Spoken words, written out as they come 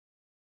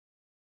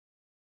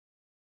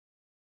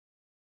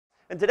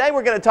And today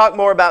we're going to talk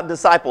more about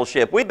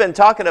discipleship. We've been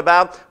talking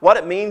about what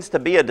it means to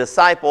be a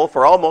disciple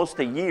for almost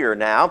a year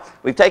now.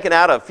 We've taken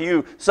out a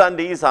few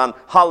Sundays on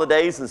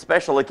holidays and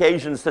special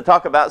occasions to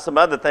talk about some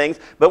other things.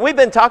 But we've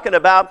been talking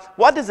about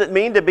what does it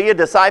mean to be a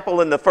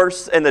disciple in the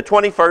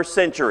 21st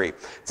century.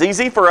 It's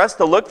easy for us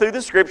to look through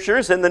the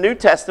Scriptures in the New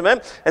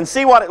Testament and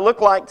see what it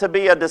looked like to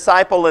be a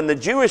disciple in the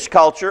Jewish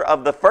culture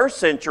of the first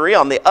century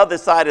on the other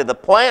side of the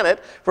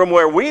planet from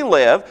where we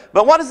live.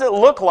 But what does it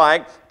look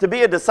like to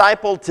be a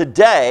disciple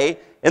today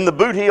in the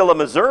boot heel of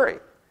Missouri?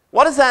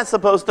 What is that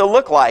supposed to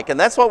look like? And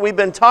that's what we've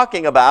been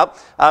talking about.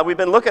 We've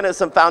been looking at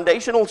some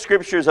foundational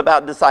scriptures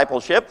about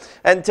discipleship.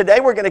 And today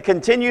we're going to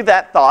continue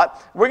that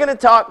thought. We're going to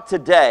talk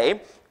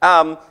today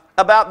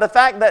about the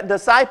fact that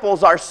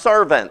disciples are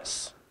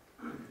servants.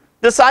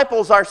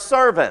 Disciples are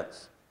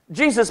servants.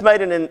 Jesus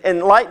made an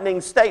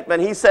enlightening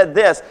statement. He said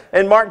this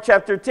in Mark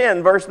chapter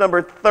 10, verse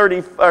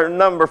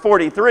number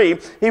 43.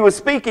 He was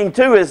speaking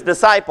to his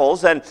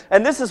disciples, and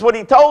this is what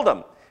he told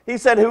them. He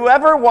said,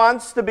 "Whoever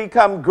wants to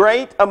become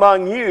great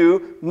among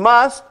you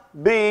must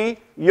be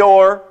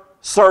your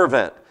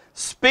servant."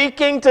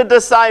 Speaking to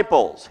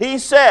disciples, he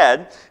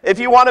said, if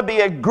you want to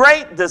be a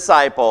great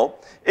disciple,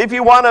 if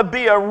you want to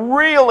be a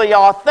really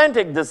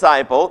authentic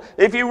disciple,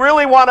 if you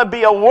really want to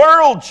be a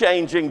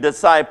world-changing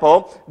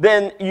disciple,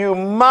 then you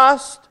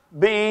must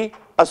be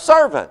a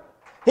servant.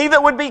 He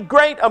that would be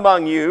great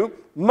among you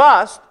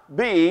must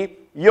be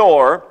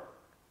your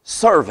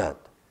servant.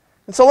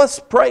 And so let's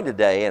pray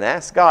today and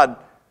ask God,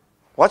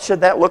 what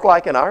should that look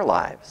like in our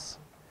lives?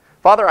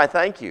 Father, I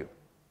thank you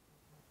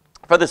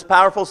for this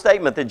powerful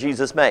statement that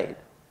Jesus made.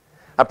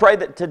 I pray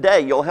that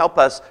today you'll help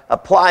us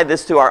apply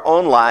this to our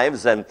own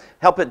lives and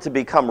help it to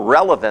become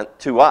relevant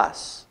to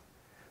us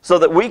so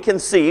that we can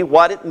see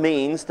what it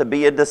means to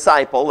be a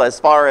disciple as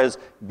far as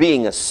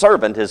being a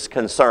servant is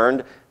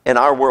concerned in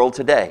our world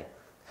today.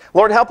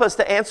 Lord, help us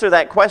to answer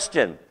that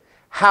question.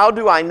 How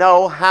do I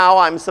know how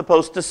I'm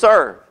supposed to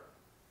serve?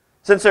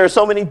 Since there are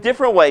so many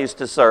different ways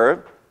to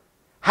serve,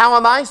 how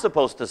am I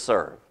supposed to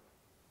serve?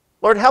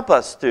 Lord, help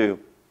us to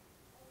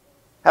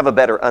have a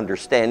better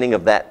understanding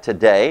of that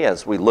today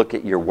as we look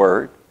at your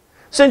word.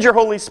 Send your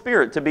Holy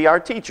Spirit to be our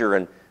teacher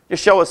and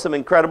just show us some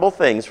incredible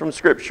things from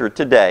Scripture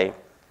today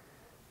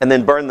and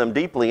then burn them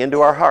deeply into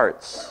our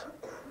hearts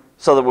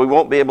so that we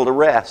won't be able to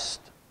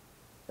rest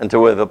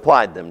until we've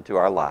applied them to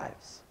our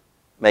lives,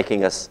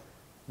 making us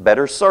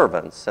better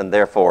servants and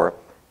therefore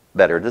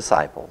better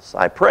disciples.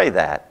 I pray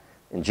that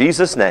in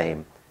Jesus'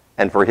 name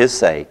and for His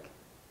sake,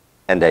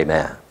 and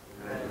amen.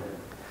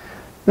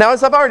 Now,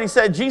 as I've already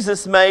said,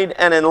 Jesus made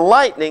an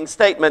enlightening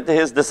statement to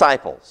His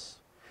disciples.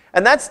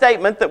 And that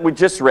statement that we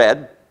just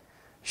read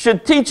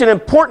should teach an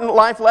important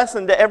life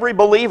lesson to every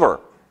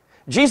believer.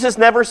 Jesus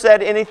never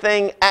said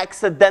anything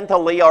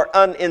accidentally or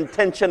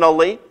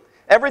unintentionally.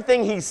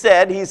 Everything He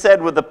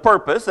said with a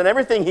purpose, and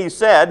everything He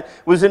said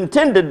was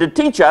intended to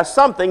teach us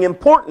something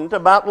important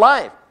about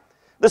life.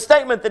 The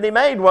statement that He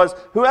made was,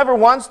 whoever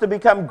wants to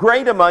become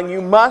great among you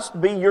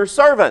must be your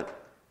servant.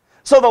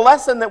 So the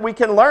lesson that we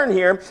can learn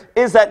here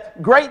is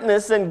that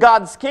greatness in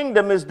God's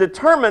kingdom is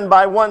determined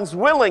by one's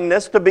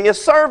willingness to be a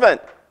servant.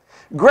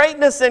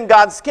 Greatness in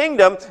God's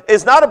kingdom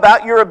is not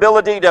about your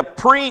ability to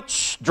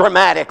preach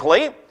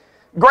dramatically.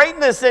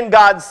 Greatness in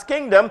God's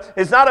kingdom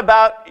is not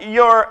about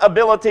your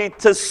ability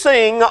to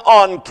sing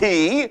on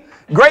key.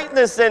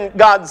 Greatness in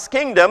God's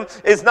kingdom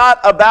is not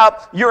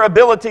about your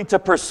ability to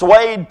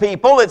persuade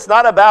people. It's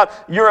not about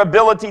your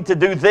ability to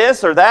do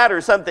this or that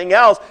or something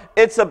else.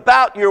 It's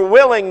about your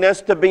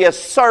willingness to be a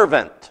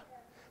servant.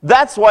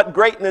 That's what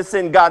greatness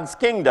in God's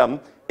kingdom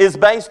is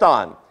based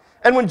on.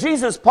 And when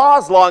Jesus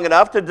paused long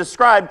enough to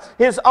describe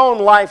His own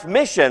life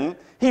mission,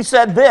 He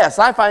said this.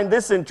 I find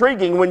this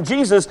intriguing. When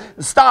Jesus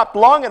stopped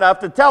long enough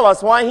to tell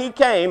us why He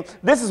came,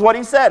 this is what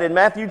He said in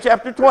Matthew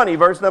chapter 20,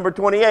 verse number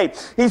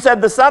 28. He said,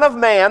 the Son of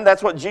Man,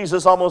 that's what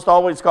Jesus almost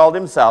always called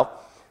Himself,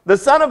 the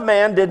Son of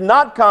Man did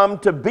not come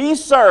to be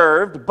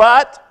served,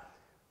 but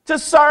to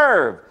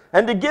serve,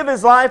 and to give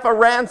His life a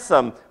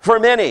ransom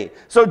for many.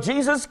 So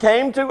Jesus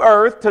came to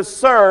earth to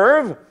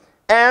serve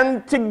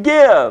and to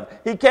give.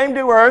 He came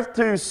to earth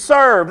to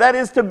serve, that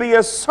is, to be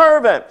a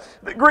servant.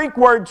 The Greek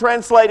word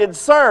translated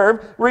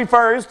serve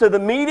refers to the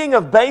meeting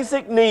of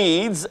basic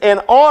needs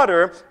in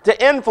order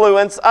to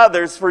influence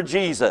others for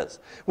Jesus.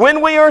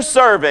 When we are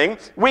serving,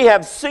 we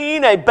have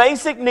seen a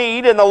basic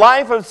need in the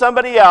life of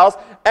somebody else,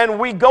 and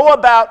we go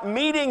about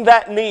meeting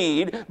that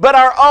need, but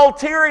our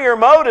ulterior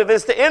motive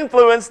is to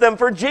influence them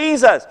for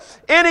Jesus.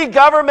 Any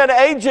government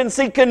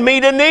agency can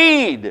meet a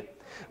need.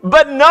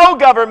 But no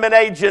government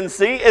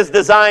agency is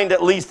designed,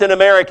 at least in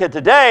America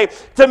today,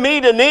 to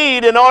meet a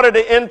need in order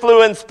to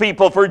influence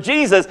people for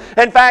Jesus.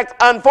 In fact,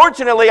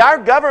 unfortunately, our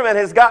government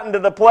has gotten to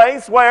the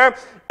place where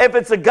if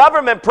it's a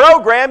government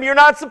program, you're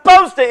not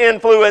supposed to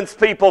influence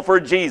people for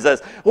Jesus.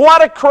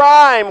 What a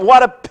crime,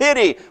 what a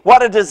pity,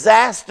 what a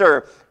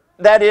disaster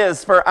that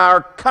is for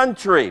our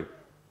country.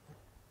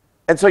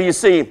 And so you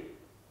see,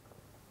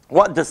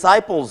 what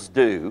disciples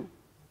do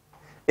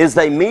is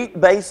they meet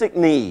basic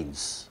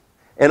needs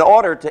in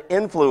order to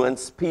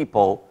influence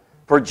people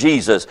for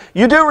Jesus.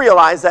 You do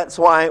realize that's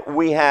why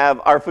we have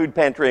our food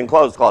pantry and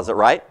clothes closet,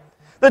 right?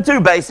 The two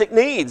basic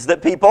needs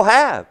that people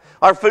have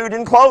are food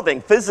and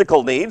clothing.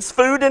 Physical needs,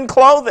 food and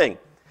clothing.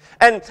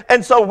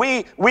 And so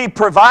we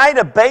provide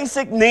a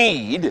basic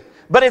need,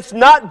 but it's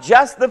not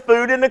just the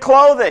food and the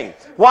clothing.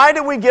 Why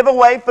do we give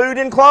away food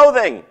and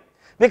clothing?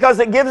 Because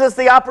it gives us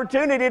the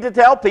opportunity to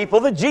tell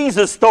people the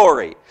Jesus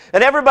story.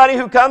 And everybody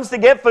who comes to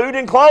get food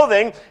and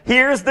clothing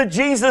hears the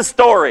Jesus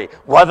story,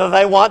 whether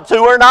they want to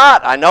or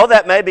not. I know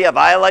that may be a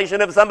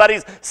violation of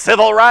somebody's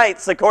civil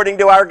rights according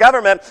to our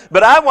government,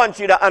 but I want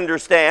you to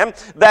understand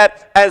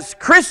that as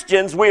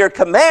Christians we are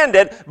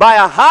commanded by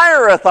a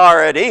higher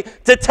authority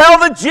to tell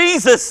the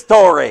Jesus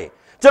story,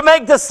 to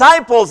make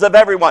disciples of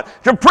everyone,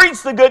 to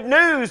preach the good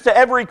news to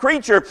every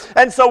creature.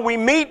 And so we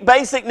meet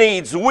basic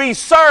needs. We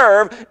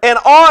serve in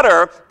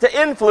order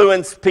to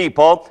influence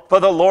people for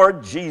the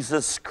Lord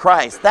Jesus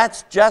Christ.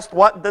 That's just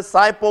what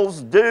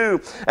disciples do.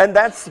 And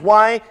that's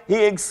why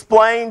he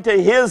explained to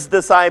his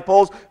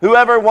disciples,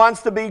 whoever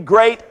wants to be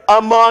great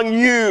among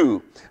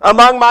you,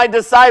 among my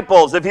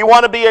disciples, if you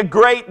want to be a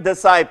great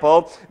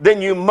disciple,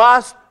 then you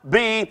must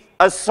be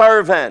a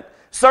servant.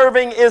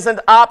 Serving isn't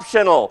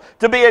optional.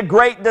 To be a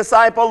great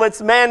disciple, it's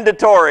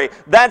mandatory.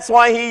 That's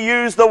why he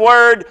used the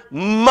word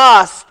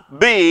must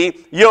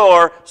be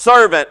your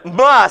servant.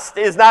 Must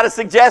is not a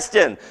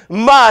suggestion.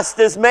 Must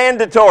is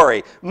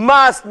mandatory.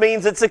 Must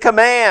means it's a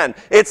command.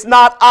 It's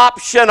not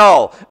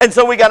optional. And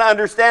so we got to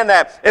understand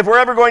that. If we're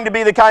ever going to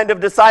be the kind of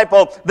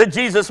disciple that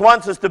Jesus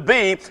wants us to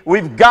be,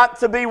 we've got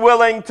to be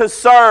willing to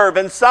serve.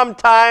 And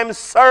sometimes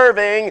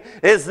serving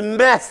is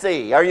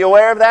messy. Are you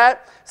aware of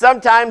that?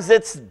 Sometimes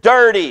it's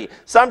dirty.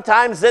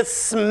 Sometimes it's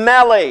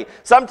smelly.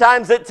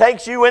 Sometimes it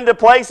takes you into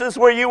places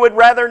where you would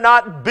rather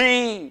not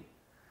be.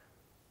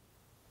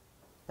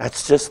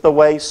 That's just the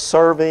way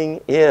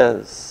serving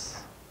is.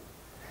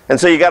 And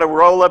so you got to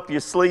roll up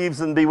your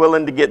sleeves and be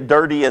willing to get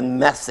dirty and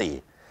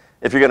messy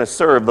if you're going to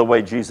serve the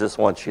way Jesus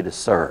wants you to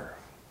serve.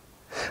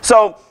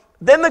 So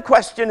then the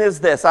question is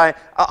this. I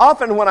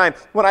often when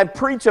I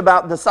preach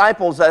about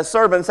disciples as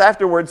servants,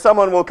 afterwards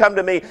someone will come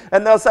to me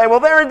and they'll say, well,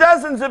 there are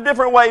dozens of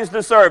different ways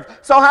to serve.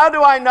 So how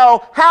do I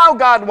know how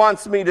God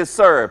wants me to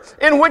serve?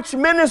 In which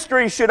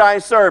ministry should I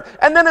serve?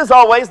 And then as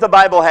always, the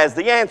Bible has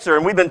the answer.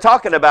 And we've been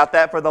talking about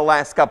that for the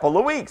last couple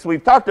of weeks.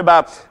 We've talked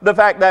about the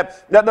fact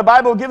that the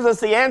Bible gives us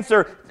the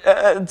answer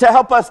to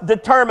help us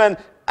determine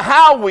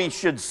how we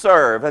should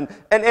serve. And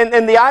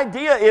the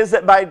idea is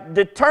that by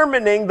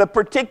determining the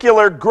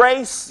particular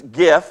grace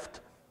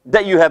gift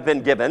that you have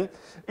been given,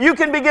 you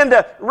can begin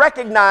to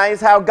recognize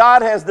how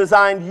God has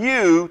designed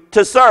you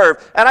to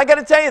serve. And I got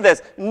to tell you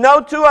this,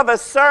 no two of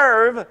us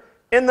serve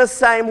in the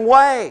same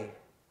way.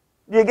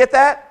 Do you get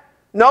that?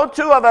 No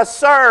two of us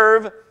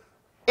serve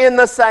in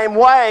the same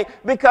way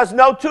because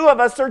no two of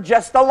us are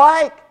just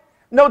alike.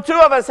 No two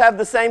of us have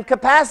the same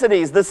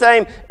capacities, the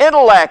same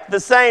intellect, the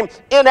same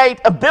innate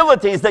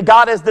abilities that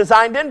God has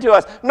designed into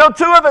us. No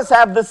two of us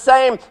have the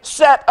same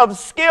set of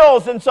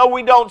skills, and so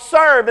we don't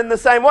serve in the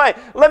same way.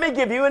 Let me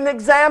give you an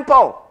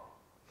example.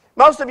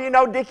 Most of you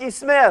know Dickie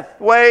Smith.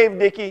 Wave,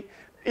 Dickie.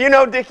 You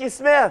know Dickie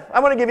Smith. I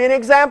want to give you an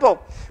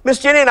example. Miss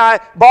Jenny and I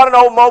bought an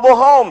old mobile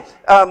home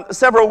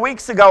several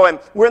weeks ago, and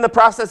we're in the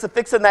process of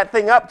fixing that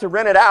thing up to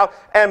rent it out.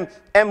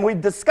 And we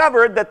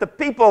discovered that the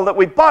people that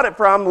we bought it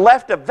from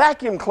left a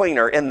vacuum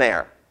cleaner in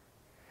there.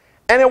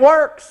 And it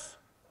works.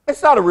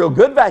 It's not a real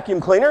good vacuum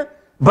cleaner,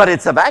 but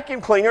it's a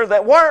vacuum cleaner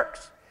that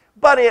works.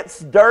 But it's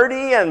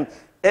dirty, and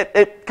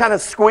it kind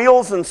of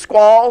squeals and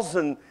squalls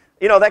and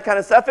you know, that kind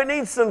of stuff. It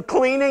needs some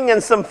cleaning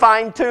and some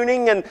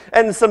fine-tuning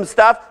and some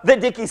stuff that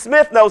Dickie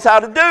Smith knows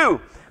how to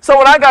do. So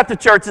when I got to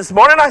church this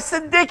morning, I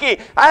said, Dickie,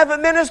 I have a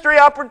ministry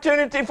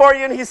opportunity for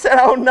you. And he said,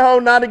 oh, no,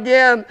 not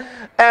again.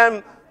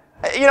 And,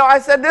 you know, I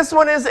said, this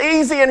one is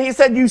easy. And he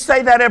said, you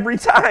say that every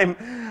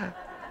time.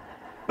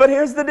 But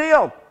here's the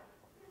deal.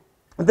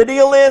 The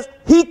deal is,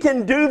 he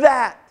can do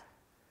that.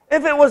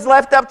 If it was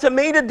left up to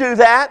me to do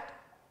that,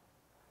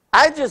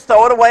 I'd just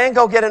throw it away and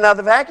go get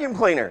another vacuum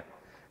cleaner.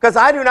 Because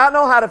I do not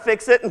know how to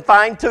fix it and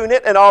fine-tune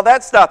it and all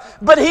that stuff.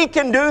 But he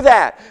can do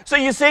that. So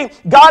you see,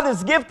 God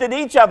has gifted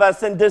each of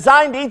us and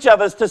designed each of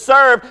us to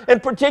serve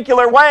in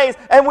particular ways,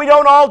 and we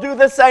don't all do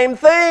the same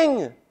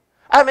thing.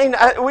 I mean,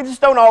 we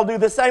just don't all do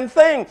the same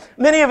thing.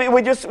 Many of you,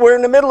 we're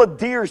in the middle of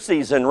deer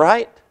season,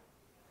 right?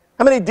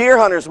 How many deer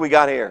hunters we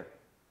got here?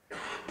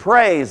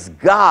 Praise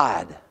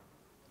God.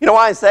 You know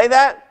why I say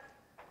that?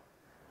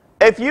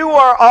 If you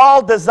are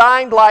all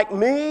designed like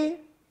me,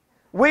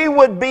 we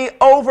would be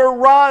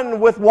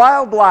overrun with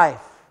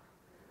wildlife.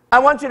 I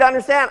want you to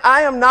understand,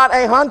 I am not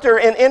a hunter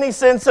in any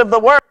sense of the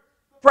word.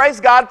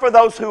 Praise God for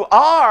those who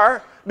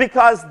are,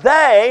 because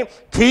they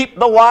keep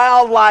the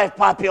wildlife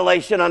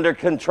population under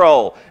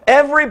control.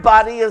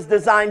 Everybody is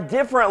designed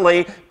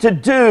differently to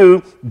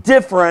do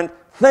different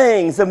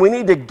things, and we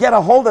need to get a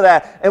hold of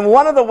that. And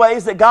one of the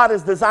ways that God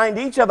has designed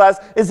each of us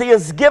is He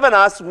has given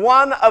us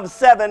one of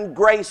 7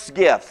 grace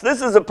gifts.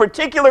 This is a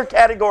particular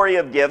category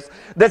of gifts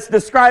that's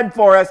described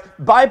for us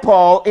by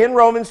Paul in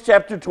Romans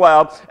chapter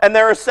 12, and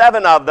there are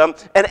 7 of them,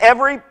 and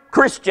every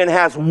Christian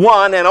has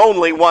one and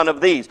only one of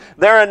these.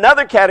 There are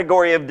another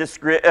category of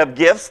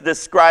gifts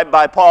described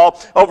by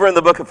Paul over in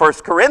the book of 1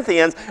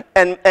 Corinthians,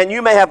 and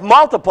you may have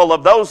multiple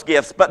of those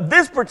gifts, but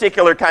this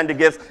particular kind of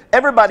gift,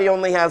 everybody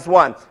only has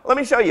one. Let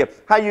me show you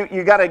how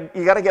you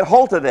gotta get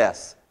hold of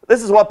this.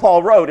 This is what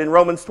Paul wrote in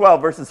Romans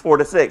 12, verses 4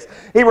 to 6.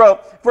 He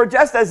wrote, "For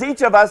just as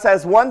each of us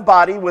has one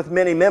body with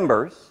many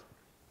members,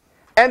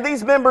 and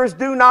these members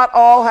do not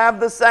all have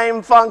the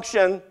same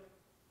function."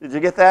 Did you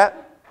get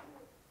that?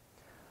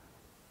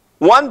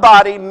 One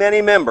body, many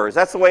members.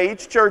 That's the way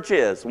each church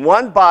is.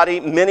 One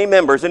body, many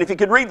members. And if you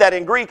could read that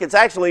in Greek, it's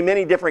actually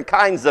many different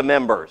kinds of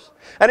members.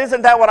 And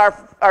isn't that what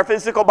our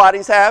physical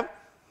bodies have?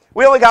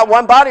 We only got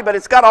one body, but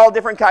it's got all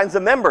different kinds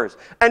of members.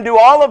 And do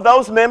all of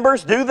those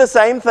members do the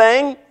same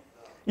thing?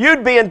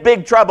 You'd be in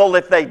big trouble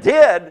if they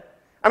did.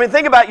 I mean,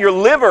 think about your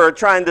liver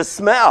trying to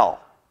smell.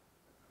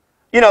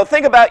 You know,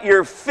 think about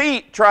your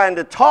feet trying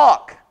to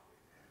talk.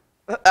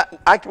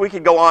 We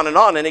could go on,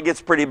 and it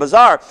gets pretty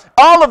bizarre.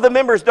 All of the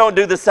members don't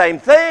do the same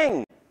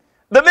thing.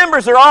 The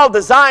members are all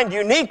designed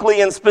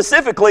uniquely and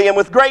specifically and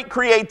with great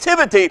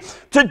creativity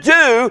to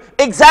do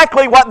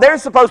exactly what they're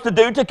supposed to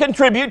do to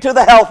contribute to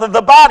the health of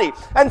the body.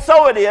 And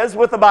so it is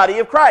with the body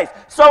of Christ.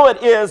 So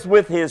it is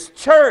with His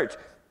church.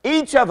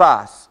 Each of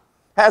us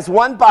has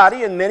one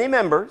body and many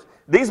members.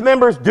 These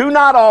members do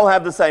not all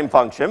have the same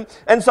function.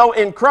 And so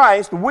in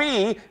Christ,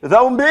 we,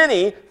 though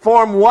many,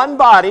 form one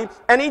body,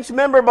 and each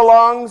member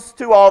belongs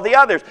to all the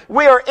others.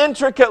 We are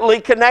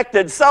intricately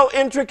connected, so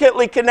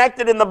intricately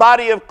connected in the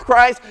body of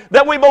Christ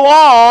that we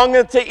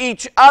belong to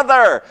each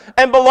other.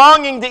 And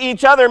belonging to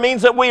each other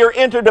means that we are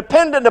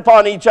interdependent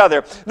upon each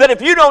other. That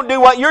if you don't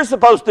do what you're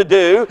supposed to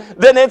do,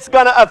 then it's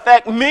going to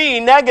affect me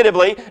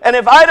negatively. And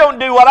if I don't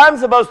do what I'm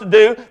supposed to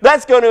do,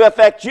 that's going to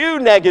affect you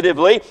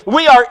negatively.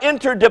 We are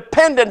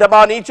interdependent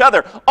upon each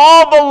other,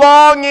 all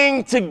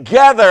belonging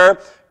together,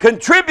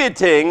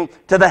 contributing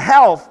to the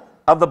health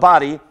of the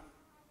body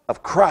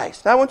of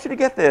Christ. Now I want you to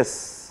get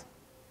this.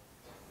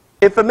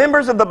 If the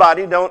members of the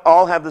body don't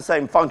all have the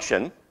same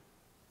function,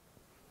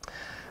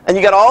 and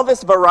you got all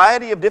this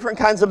variety of different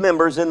kinds of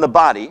members in the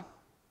body,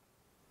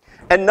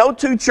 and no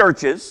two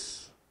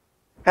churches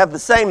have the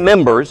same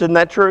members, isn't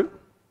that true?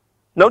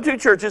 No two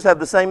churches have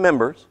the same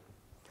members.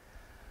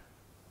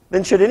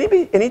 Then should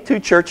any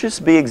two churches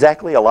be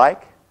exactly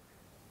alike?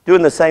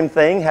 Doing the same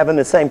thing, having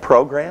the same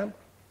program?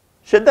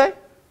 Should they?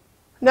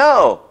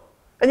 No.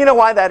 And you know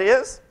why that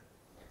is?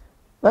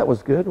 That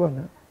was good,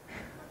 wasn't it?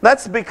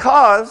 That's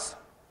because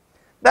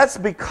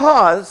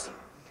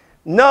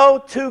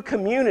no two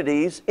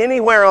communities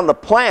anywhere on the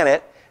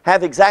planet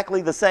have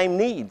exactly the same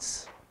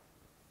needs.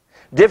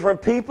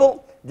 Different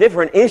people,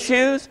 different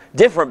issues,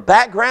 different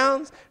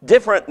backgrounds,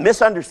 different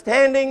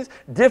misunderstandings,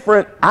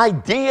 different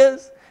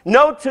ideas.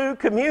 No two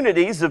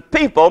communities of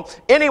people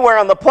anywhere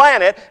on the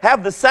planet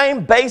have the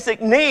same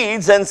basic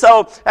needs. And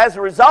so as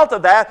a result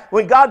of that,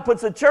 when God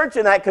puts a church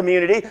in that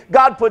community,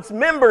 God puts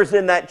members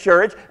in that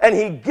church, and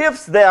He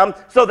gifts them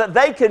so that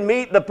they can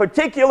meet the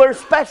particular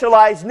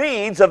specialized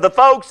needs of the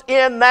folks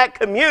in that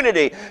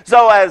community.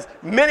 So as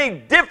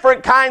many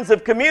different kinds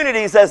of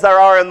communities as there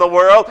are in the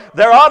world,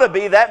 there ought to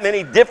be that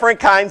many different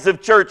kinds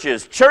of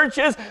churches.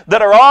 Churches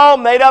that are all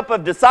made up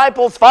of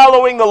disciples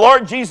following the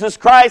Lord Jesus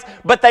Christ,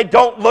 but they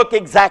don't look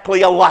exactly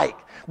alike.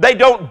 They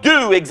don't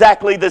do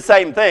exactly the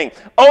same thing.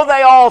 Oh,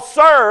 they all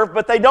serve,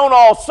 but they don't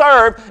all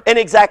serve in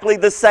exactly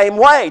the same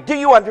way. Do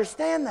you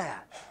understand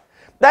that?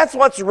 That's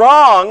what's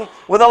wrong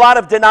with a lot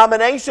of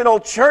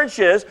denominational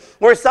churches,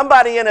 where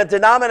somebody in a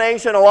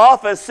denominational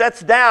office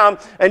sits down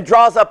and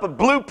draws up a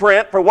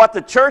blueprint for what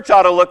the church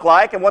ought to look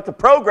like and what the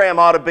program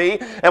ought to be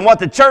and what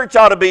the church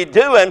ought to be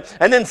doing,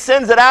 and then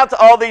sends it out to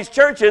all these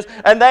churches,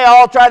 and they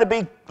all try to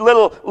be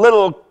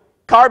little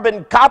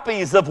carbon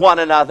copies of one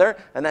another,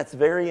 and that's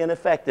very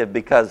ineffective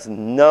because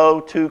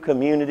no two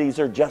communities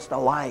are just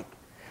alike.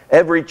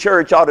 Every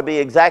church ought to be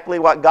exactly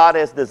what God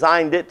has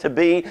designed it to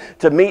be,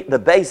 to meet the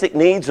basic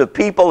needs of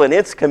people in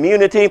its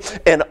community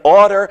in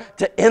order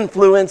to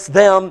influence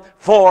them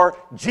for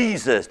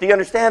Jesus. Do you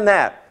understand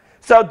that?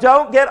 So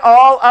don't get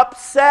all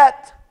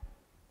upset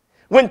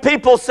when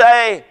people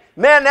say,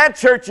 "Man, that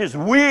church is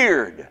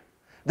weird.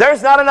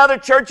 There's not another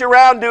church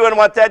around doing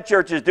what that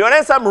church is doing.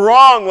 There's something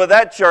wrong with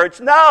that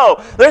church."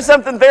 No, there's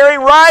something very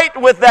right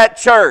with that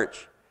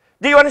church.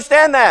 Do you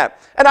understand that?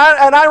 And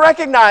I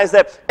recognize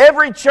that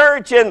every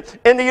church in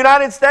the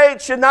United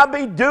States should not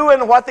be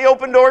doing what the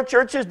Open Door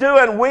Church is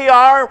doing. We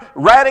are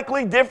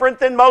radically different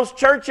than most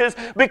churches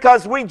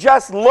because we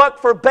just look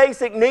for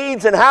basic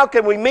needs, and how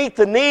can we meet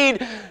the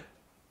need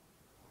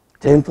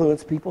to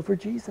influence people for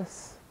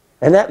Jesus?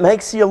 And that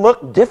makes you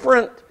look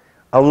different,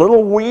 a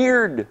little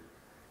weird,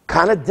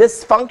 kind of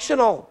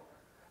dysfunctional,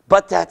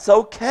 but that's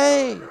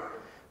okay.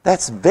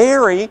 That's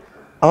very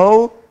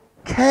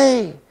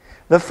okay.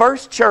 The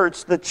first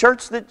church, the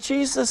church that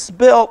Jesus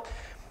built,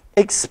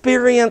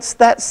 experienced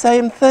that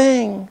same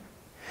thing.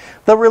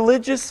 The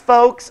religious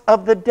folks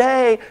of the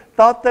day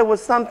thought there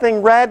was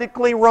something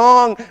radically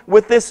wrong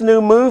with this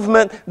new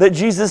movement that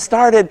Jesus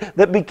started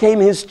that became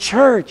His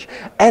church.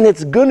 And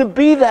it's going to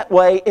be that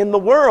way in the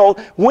world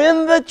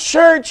when the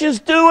church is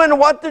doing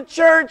what the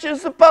church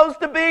is supposed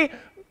to be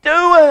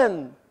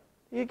doing.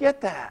 You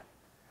get that?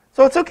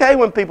 So it's okay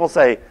when people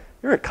say,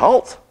 you're a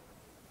cult.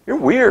 You're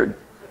weird.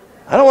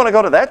 I don't want to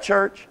go to that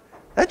church.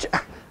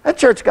 That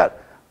church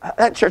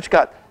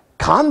got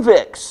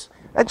convicts.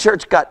 That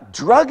church got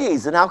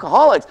druggies and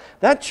alcoholics.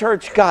 That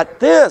church got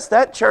this.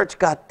 That church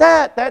got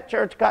that. That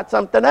church got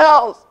something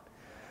else.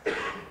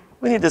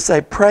 We need to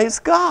say, praise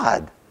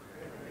God.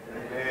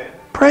 Amen.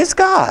 Praise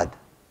God.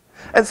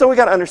 And so we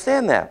got to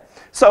understand that.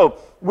 So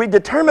we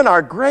determine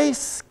our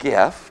grace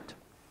gift,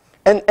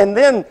 and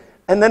then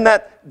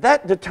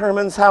that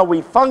determines how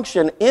we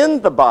function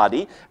in the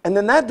body, and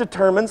then that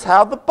determines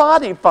how the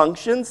body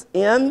functions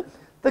in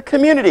the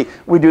community.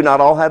 We do not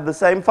all have the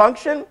same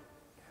function.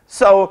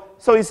 So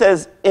he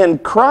says, in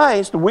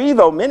Christ, we,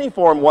 though many,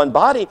 form one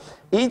body.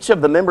 Each of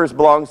the members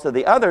belongs to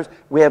the others.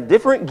 We have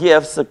different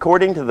gifts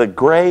according to the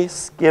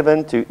grace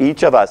given to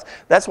each of us.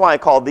 That's why I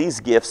call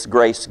these gifts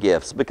grace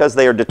gifts, because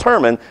they are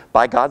determined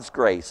by God's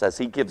grace as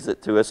He gives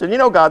it to us. And you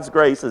know God's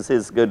grace is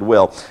His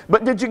goodwill.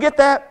 But did you get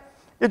that?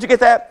 Did you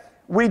get that?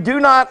 We do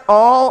not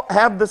all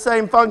have the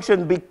same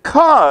function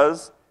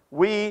because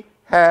we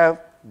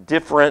have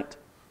different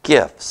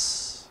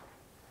gifts.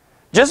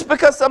 Just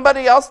because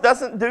somebody else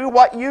doesn't do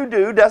what you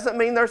do doesn't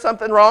mean there's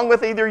something wrong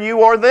with either you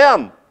or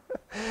them.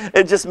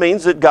 It just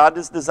means that God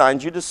has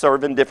designed you to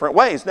serve in different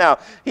ways. Now,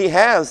 He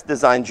has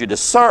designed you to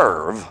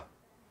serve,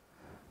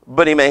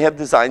 but He may have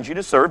designed you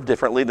to serve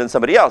differently than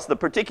somebody else. The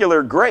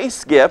particular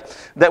grace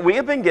gift that we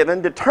have been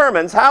given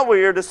determines how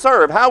we are to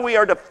serve, how we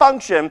are to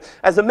function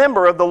as a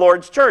member of the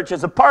Lord's church,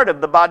 as a part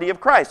of the body of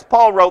Christ.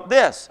 Paul wrote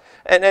this,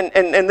 and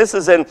this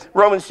is in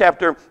Romans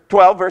chapter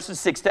 12, verses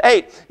 6 to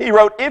 8. He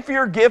wrote, if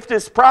your gift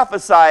is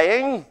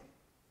prophesying,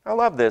 I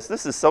love this,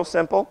 this is so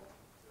simple,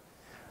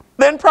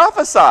 then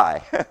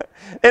prophesy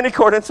in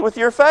accordance with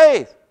your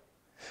faith.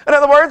 In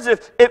other words,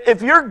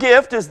 if your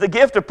gift is the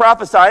gift of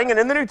prophesying, and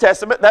in the New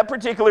Testament that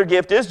particular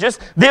gift is just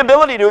the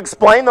ability to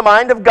explain the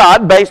mind of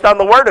God based on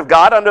the Word of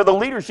God under the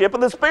leadership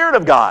of the Spirit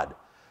of God.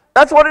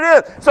 That's what it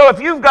is. So if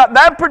you've got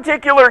that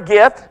particular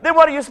gift, then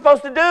what are you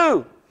supposed to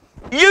do?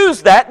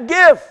 Use that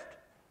gift.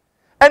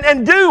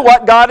 And do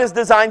what God has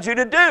designed you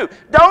to do.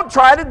 Don't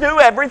try to do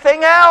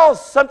everything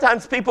else.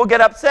 Sometimes people get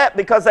upset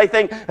because they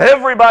think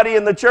everybody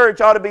in the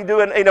church ought to be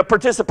doing,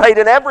 participate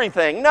in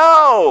everything.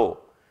 No.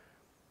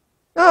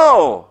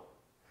 No.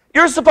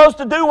 You're supposed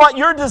to do what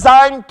you're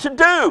designed to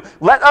do.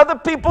 Let other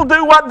people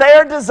do what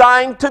they're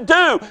designed to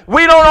do.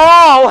 We don't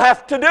all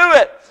have to do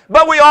it,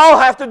 but we all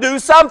have to do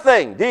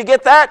something. Do you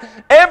get that?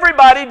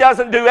 Everybody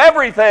doesn't do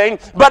everything,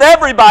 but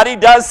everybody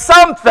does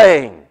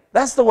something.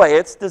 That's the way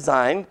it's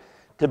designed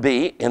to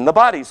be in the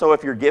body. So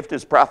if your gift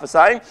is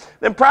prophesying,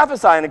 then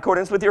prophesy in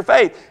accordance with your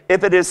faith.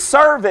 If it is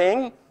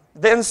serving,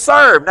 then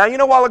serve. Now,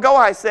 a while ago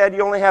I said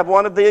you only have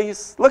one of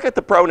these. Look at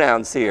the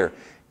pronouns here.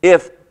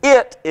 If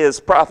it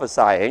is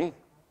prophesying,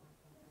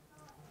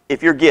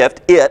 if your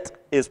gift, it,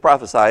 is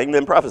prophesying,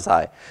 then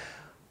prophesy.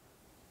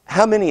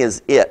 How many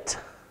is it?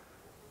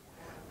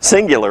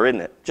 Singular,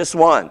 isn't it? Just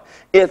one.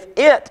 If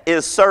it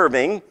is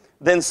serving,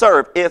 then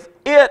serve. If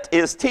it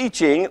is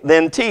teaching,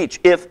 then teach.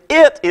 If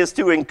it is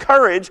to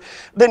encourage,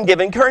 then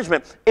give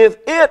encouragement. If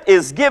it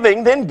is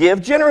giving, then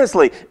give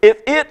generously.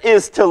 If it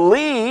is to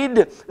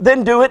lead,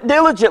 then do it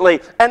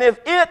diligently. And if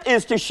it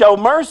is to show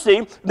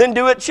mercy, then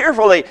do it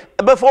cheerfully.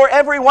 Before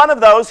every one of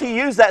those, he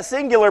used that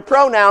singular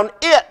pronoun,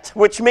 it,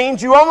 which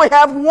means you only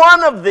have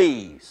one of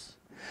these.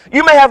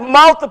 You may have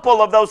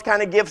multiple of those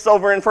kind of gifts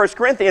over in 1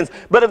 Corinthians,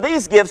 but of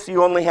these gifts,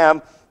 you only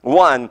have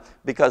one,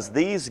 because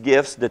these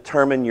gifts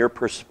determine your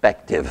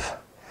perspective.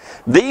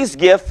 These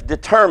gifts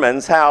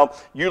determines how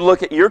you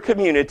look at your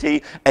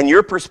community, and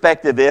your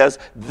perspective is,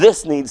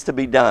 this needs to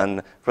be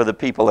done for the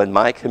people in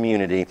my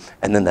community,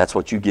 and then that's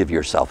what you give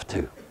yourself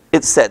to.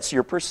 It sets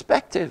your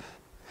perspective.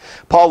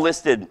 Paul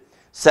listed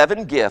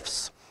 7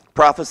 gifts: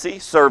 prophecy,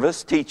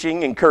 service,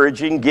 teaching,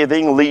 encouraging,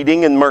 giving,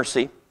 leading, and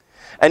mercy.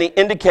 And he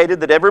indicated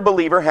that every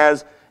believer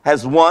has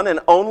one and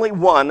only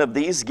one of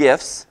these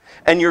gifts.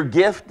 And your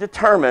gift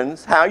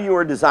determines how you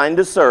are designed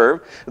to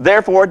serve.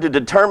 Therefore, to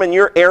determine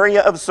your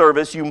area of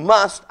service, you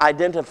must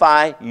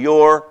identify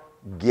your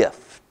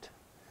gift.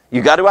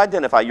 You've got to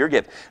identify your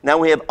gift. Now,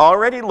 we have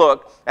already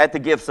looked at the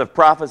gifts of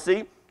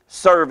prophecy,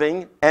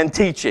 serving, and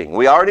teaching.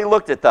 We already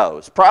looked at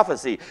those.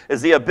 Prophecy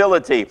is the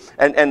ability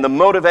and the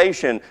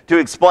motivation to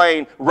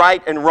explain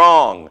right and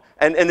wrong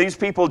And these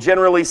people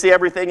generally see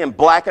everything in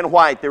black and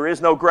white. There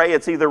is no gray.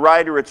 It's either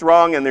right or it's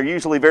wrong, and they're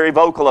usually very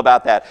vocal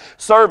about that.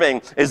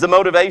 Serving is the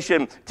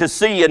motivation to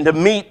see and to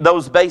meet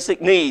those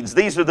basic needs.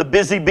 These are the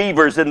busy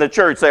beavers in the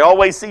church. They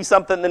always see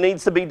something that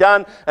needs to be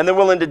done, and they're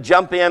willing to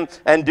jump in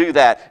and do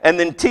that. And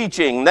then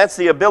teaching, that's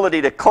the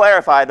ability to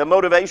clarify, the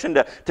motivation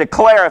to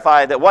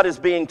clarify that what is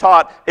being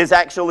taught is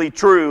actually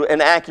true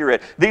and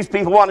accurate. These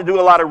people want to do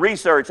a lot of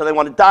research, and they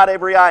want to dot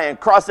every I and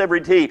cross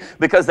every T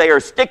because they are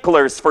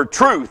sticklers for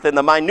truth in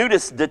the minutest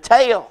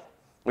detail.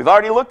 We've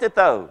already looked at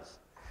those.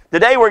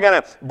 Today we're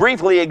going to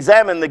briefly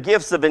examine the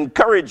gifts of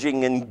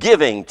encouraging and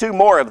giving, 2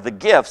 more of the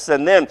gifts,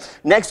 and then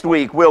next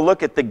week we'll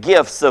look at the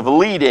gifts of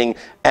leading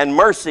and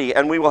mercy,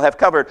 and we will have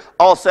covered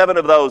all 7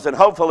 of those, and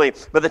hopefully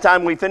by the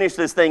time we finish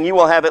this thing you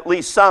will have at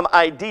least some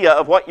idea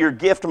of what your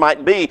gift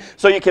might be,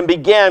 so you can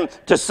begin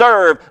to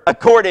serve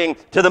according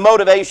to the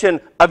motivation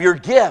of your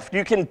gift.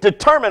 You can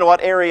determine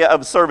what area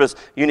of service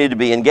you need to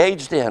be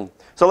engaged in.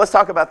 So let's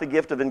talk about the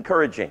gift of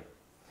encouraging.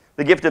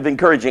 The gift of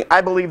encouraging.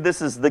 I believe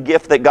this is the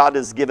gift that God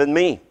has given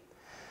me.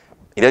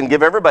 He doesn't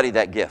give everybody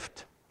that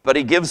gift, but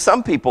He gives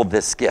some people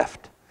this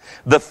gift.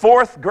 The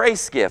 4th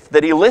grace gift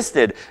that He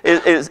listed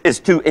is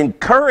to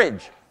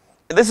encourage.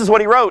 This is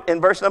what He wrote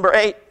in verse number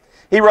 8.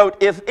 He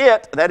wrote, if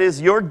it, that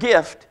is your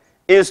gift,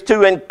 is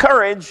to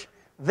encourage,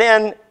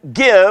 then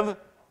give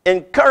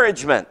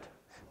encouragement.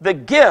 The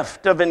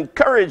gift of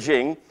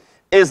encouraging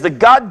is the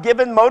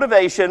God-given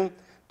motivation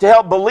to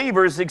help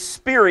believers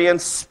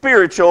experience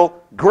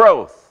spiritual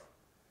growth.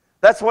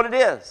 That's what it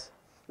is.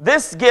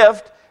 This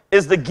gift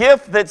is the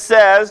gift that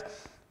says,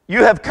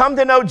 you have come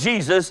to know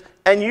Jesus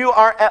and you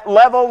are at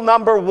level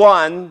number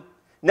 1.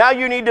 Now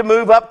you need to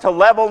move up to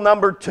level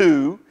number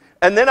 2,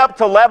 and then up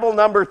to level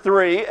number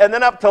 3, and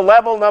then up to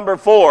level number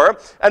 4.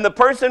 And the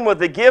person with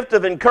the gift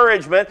of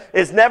encouragement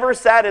is never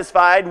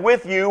satisfied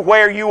with you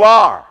where you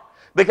are,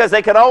 because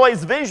they can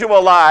always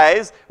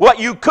visualize what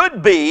you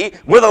could be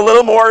with a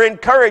little more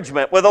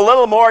encouragement, with a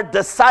little more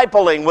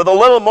discipling, with a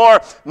little more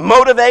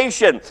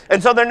motivation.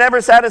 And so they're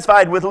never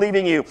satisfied with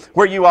leaving you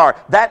where you are.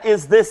 That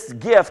is this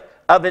gift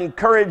of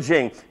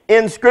encouraging.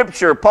 In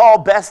Scripture, Paul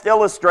best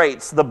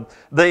illustrates the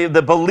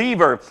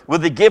believer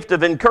with the gift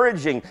of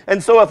encouraging.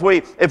 And so if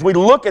we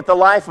look at the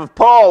life of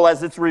Paul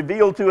as it's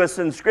revealed to us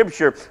in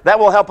Scripture, that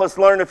will help us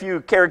learn a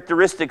few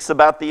characteristics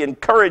about the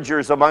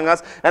encouragers among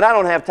us. And I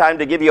don't have time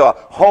to give you a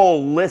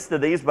whole list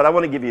of these, but I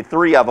want to give you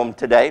 3 of them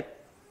today.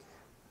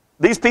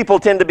 These people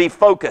tend to be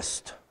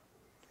focused.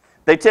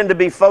 They tend to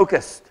be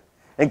focused.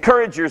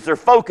 Encouragers are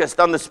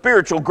focused on the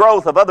spiritual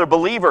growth of other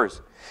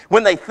believers.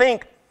 When they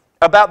think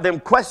about them,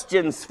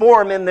 questions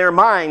form in their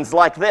minds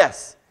like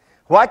this.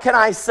 What can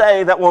I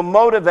say that will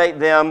motivate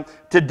them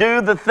to do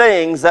the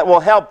things that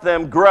will help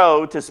them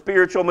grow to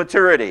spiritual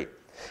maturity?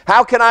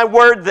 How can I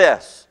word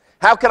this?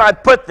 How can I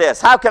put this?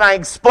 How can I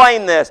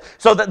explain this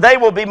so that they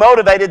will be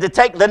motivated to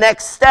take the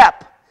next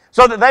step?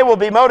 So that they will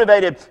be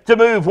motivated to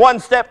move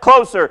one step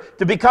closer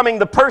to becoming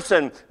the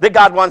person that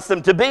God wants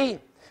them to be.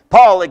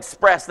 Paul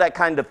expressed that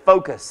kind of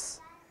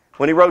focus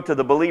when he wrote to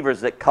the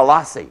believers at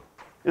Colossae.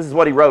 This is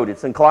what he wrote.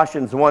 It's in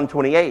Colossians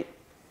 1:28.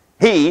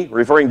 He,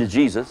 referring to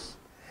Jesus,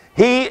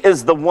 He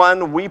is the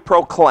one we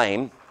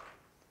proclaim,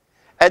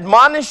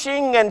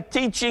 admonishing and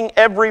teaching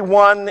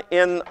everyone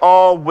in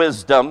all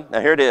wisdom.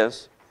 Now here it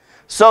is.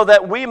 So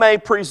that we may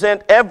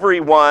present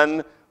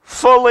everyone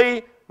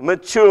fully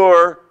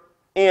mature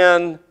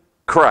in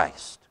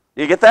Christ.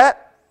 Do you get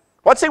that?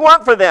 What's He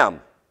want for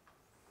them?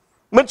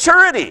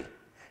 Maturity.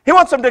 He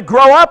wants them to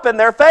grow up in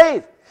their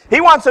faith. He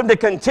wants them to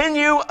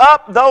continue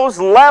up those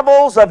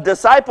levels of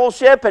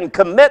discipleship and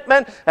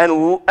commitment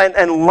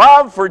and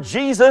love for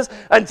Jesus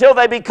until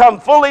they become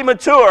fully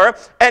mature,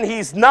 and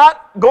He's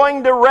not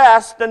going to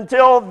rest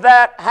until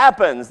that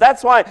happens.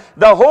 That's why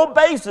the whole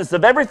basis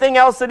of everything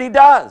else that He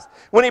does,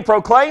 when He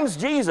proclaims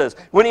Jesus,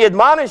 when He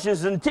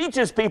admonishes and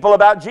teaches people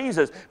about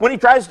Jesus, when He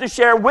tries to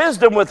share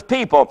wisdom with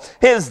people,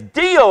 His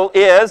deal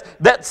is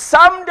that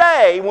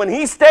someday when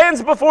He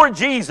stands before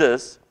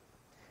Jesus,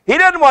 He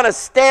doesn't want to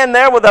stand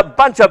there with a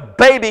bunch of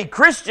baby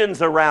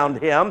Christians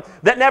around Him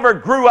that never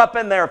grew up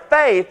in their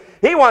faith.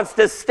 He wants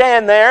to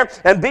stand there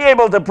and be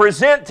able to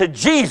present to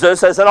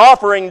Jesus as an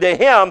offering to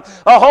Him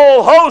a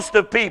whole host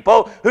of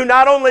people who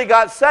not only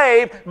got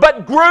saved,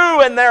 but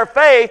grew in their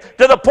faith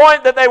to the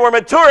point that they were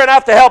mature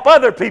enough to help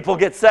other people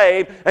get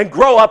saved and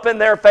grow up in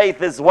their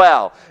faith as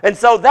well. And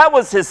so that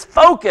was His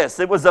focus.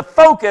 It was a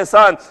focus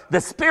on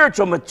the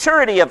spiritual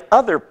maturity of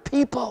other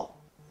people.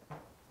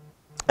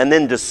 And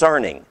then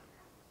discerning.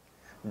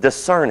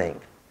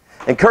 Discerning.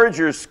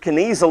 Encouragers can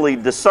easily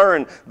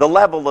discern the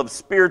level of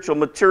spiritual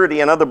maturity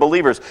in other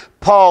believers.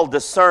 Paul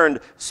discerned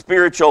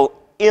spiritual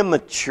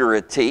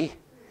immaturity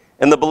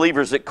in the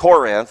believers at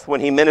Corinth when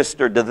he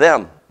ministered to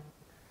them.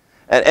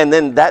 And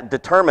then that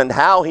determined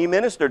how he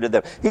ministered to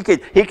them. He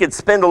could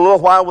spend a little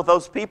while with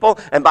those people,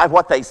 and by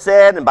what they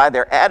said and by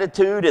their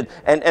attitude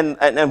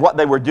and what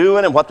they were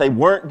doing and what they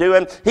weren't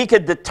doing, he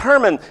could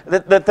determine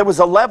that there was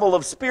a level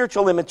of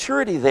spiritual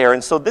immaturity there.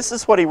 And so this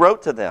is what he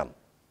wrote to them.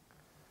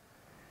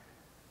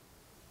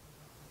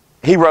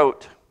 He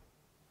wrote,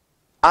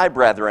 I,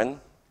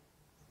 brethren,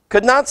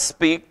 could not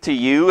speak to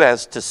you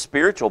as to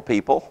spiritual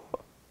people,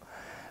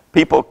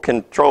 people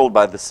controlled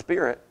by the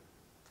Spirit.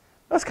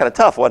 That's kind of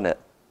tough, wasn't it?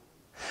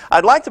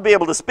 I'd like to be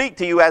able to speak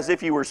to you as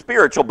if you were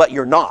spiritual, but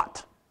you're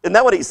not. Isn't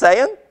that what he's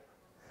saying?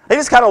 He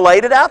just kind of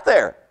laid it out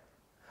there.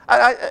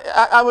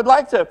 I would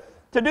like to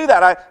do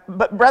that.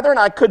 But brethren,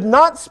 I could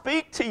not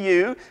speak to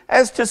you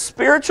as to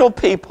spiritual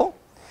people,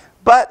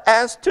 but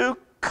as to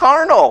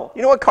carnal.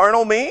 You know what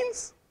carnal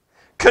means?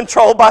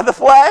 Controlled by the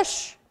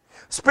flesh.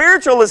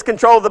 Spiritual is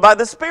controlled by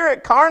the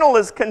Spirit. Carnal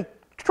is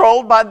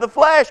controlled by the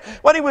flesh.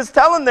 What he was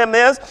telling them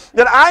is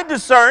that I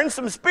discern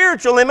some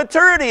spiritual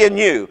immaturity in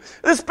you.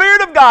 The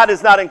Spirit of God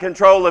is not in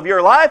control of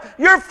your life.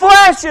 Your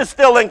flesh is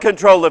still in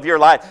control of your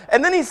life.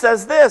 And then he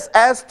says this,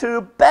 as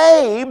to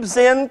babes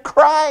in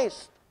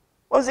Christ.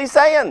 What was he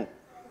saying?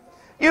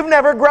 You've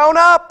never grown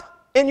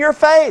up in your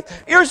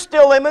faith. You're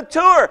still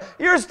immature.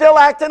 You're still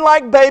acting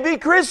like baby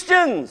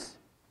Christians.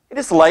 He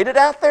just laid it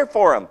out there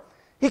for them.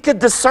 He could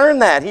discern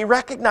that. He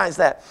recognized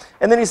that.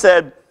 And then he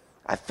said,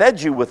 I fed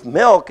you with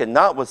milk and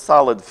not with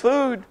solid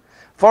food,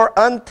 for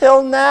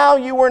until now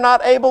you were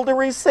not able to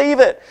receive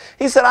it.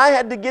 He said, I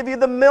had to give you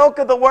the milk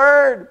of the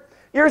Word.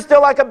 You're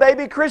still like a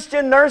baby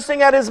Christian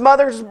nursing at his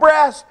mother's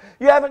breast.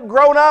 You haven't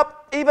grown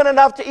up even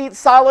enough to eat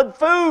solid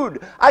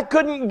food. I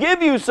couldn't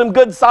give you some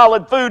good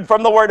solid food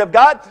from the Word of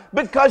God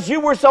because you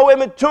were so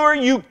immature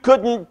you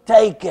couldn't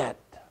take it.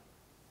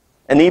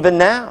 And even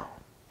now,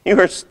 you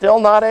are still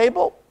not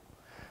able,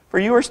 for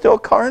you are still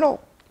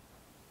carnal,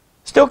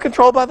 still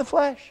controlled by the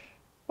flesh.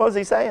 What was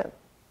he saying?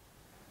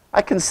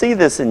 I can see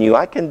this in you.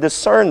 I can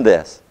discern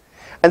this.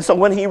 And so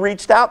when he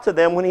reached out to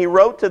them, when he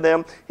wrote to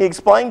them, he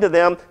explained to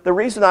them, the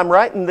reason I'm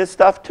writing this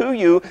stuff to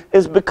you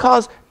is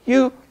because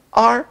you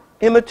are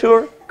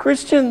immature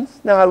Christians.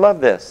 Now I love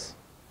this.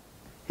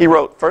 He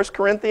wrote 1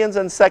 Corinthians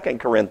and 2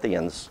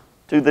 Corinthians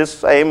to this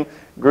same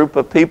group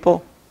of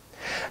people.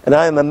 And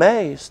I am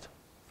amazed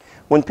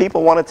when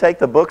people want to take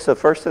the books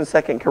of 1 and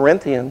 2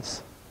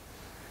 Corinthians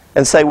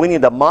and say we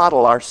need to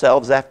model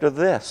ourselves after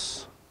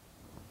this.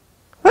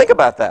 Think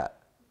about that.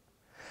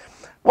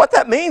 What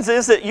that means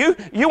is that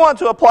you want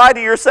to apply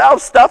to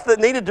yourself stuff that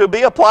needed to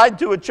be applied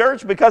to a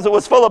church because it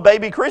was full of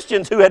baby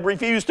Christians who had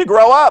refused to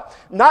grow up.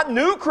 Not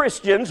new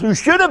Christians who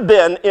should have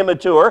been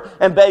immature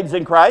and babes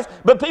in Christ,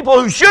 but people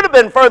who should have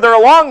been further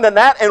along than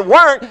that and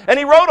weren't, and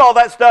he wrote all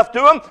that stuff to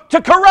them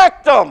to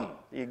correct them.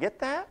 Do you get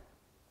that?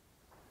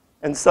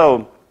 And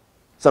so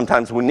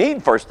sometimes we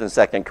need 1 and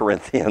 2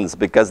 Corinthians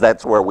because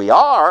that's where we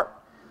are.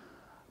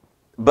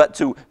 But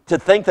to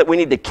think that we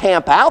need to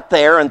camp out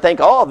there and think,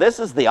 oh, this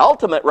is the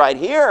ultimate right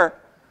here,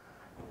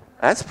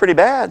 that's pretty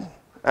bad.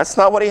 That's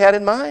not what he had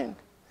in mind.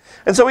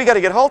 And so we got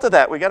to get hold of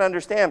that. We got to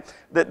understand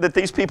that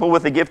these people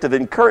with the gift of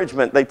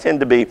encouragement, they tend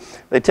to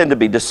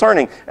be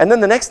discerning. And then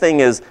the next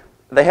thing is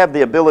they have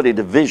the ability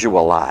to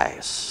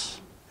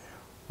visualize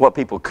what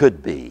people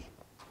could be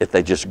if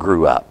they just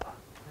grew up.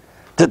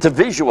 To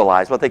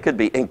visualize what they could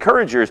be.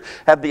 Encouragers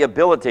have the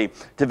ability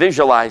to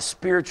visualize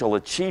spiritual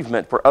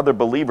achievement for other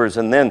believers,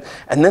 and then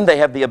they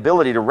have the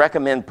ability to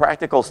recommend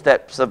practical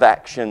steps of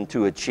action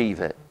to achieve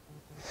it.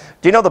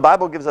 Do you know the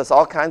Bible gives us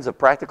all kinds of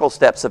practical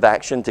steps of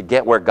action to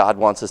get where God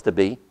wants us to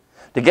be?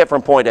 To get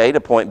from point A to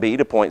point B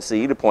to point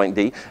C to point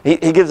D. He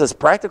gives us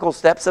practical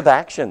steps of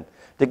action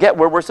to get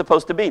where we're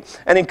supposed to be.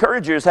 And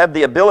encouragers have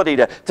the ability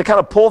to kind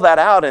of pull that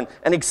out and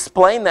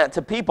explain that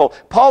to people.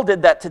 Paul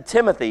did that to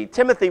Timothy.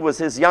 Timothy was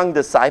his young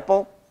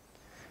disciple.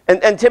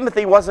 And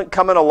Timothy wasn't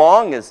coming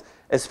along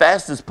as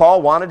fast as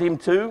Paul wanted him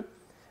to.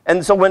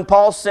 And so when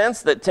Paul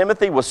sensed that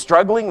Timothy was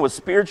struggling with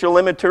spiritual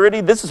immaturity,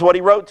 this is what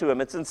he wrote to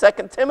him. It's in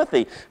 2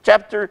 Timothy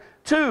chapter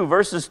 2,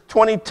 verses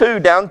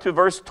 22 down to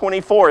verse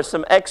 24.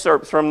 Some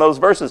excerpts from those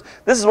verses.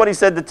 This is what he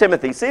said to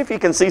Timothy. See if you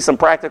can see some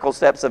practical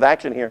steps of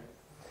action here.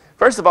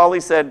 First of all, he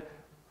said,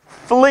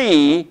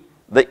 flee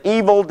the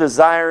evil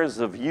desires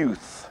of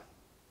youth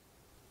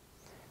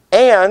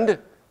and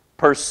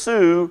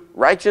pursue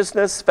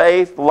righteousness,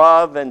 faith,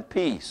 love, and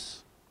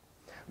peace.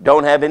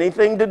 Don't have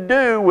anything to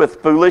do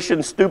with foolish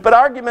and stupid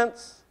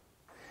arguments,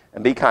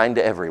 and be kind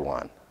to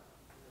everyone.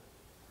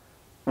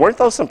 Weren't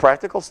those some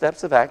practical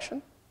steps of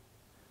action?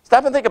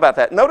 Stop and think about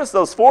that. Notice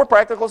those 4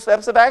 practical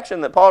steps of action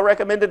that Paul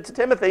recommended to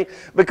Timothy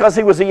because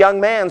he was a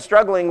young man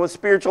struggling with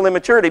spiritual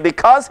immaturity.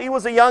 Because he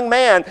was a young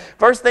man,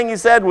 first thing he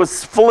said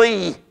was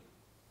flee.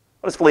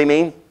 What does flee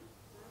mean?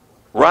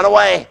 Run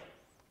away.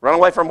 Run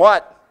away from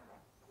what?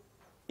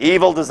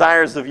 Evil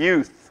desires of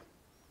youth.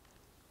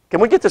 Can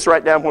we get this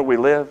right down where we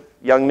live,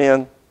 young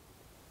men?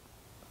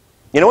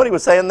 You know what he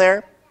was saying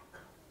there?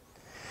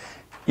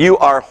 You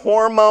are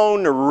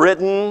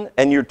hormone-ridden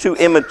and you're too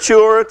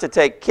immature to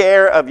take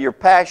care of your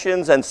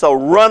passions, and so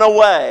run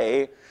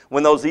away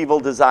when those evil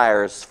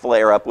desires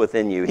flare up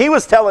within you. He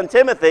was telling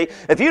Timothy,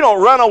 if you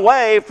don't run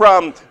away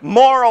from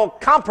moral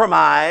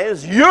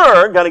compromise,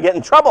 you're going to get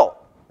in trouble.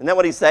 Isn't that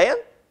what he's saying?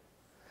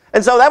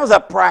 And so that was a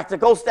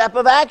practical step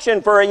of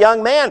action for a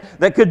young man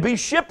that could be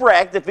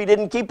shipwrecked if he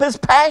didn't keep his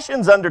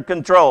passions under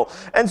control.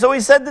 And so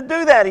he said to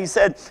do that. He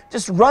said,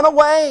 just run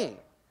away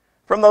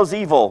from those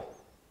evil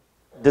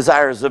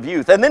desires of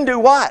youth. And then do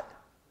what?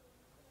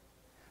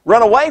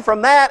 Run away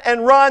from that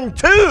and run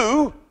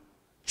to,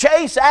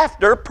 chase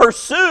after,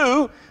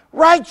 pursue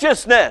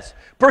righteousness.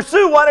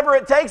 Pursue whatever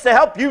it takes to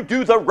help you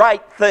do the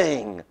right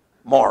thing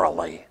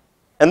morally.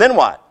 And then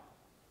what?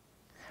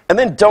 And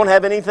then don't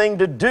have anything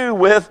to do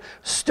with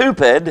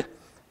stupid,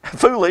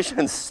 foolish,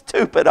 and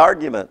stupid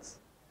arguments.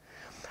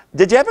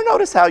 Did you ever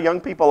notice how young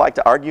people like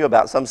to argue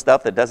about some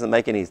stuff that doesn't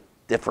make any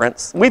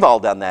difference? We've all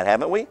done that,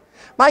 haven't we?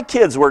 My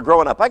kids were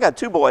growing up. I got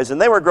 2 boys,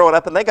 and they were growing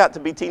up, and they got to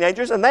be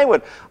teenagers, and they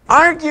would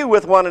argue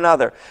with one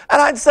another.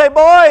 And I'd say,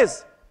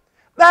 boys,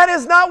 that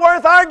is not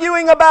worth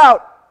arguing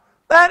about.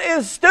 That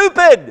is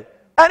stupid.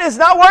 That is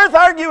not worth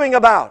arguing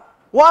about.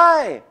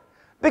 Why?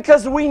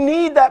 Because we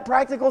need that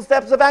practical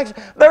steps of action.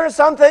 There are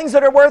some things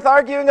that are worth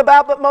arguing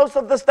about, but most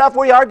of the stuff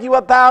we argue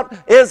about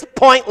is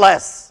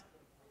pointless.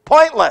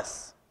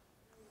 Pointless.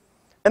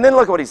 And then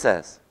look at what he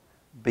says.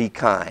 Be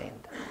kind.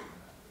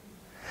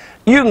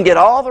 You can get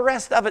all the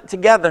rest of it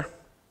together,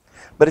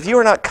 but if you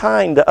are not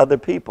kind to other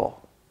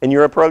people in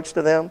your approach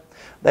to them,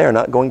 they are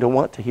not going to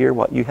want to hear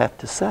what you have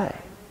to say.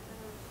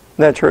 Isn't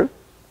that true?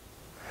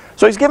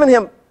 So he's given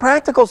him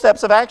practical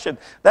steps of action.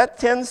 That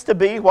tends to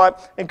be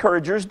what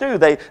encouragers do.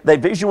 They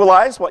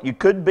visualize what you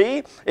could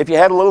be if you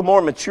had a little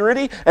more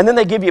maturity, and then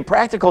they give you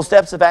practical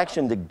steps of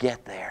action to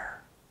get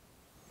there.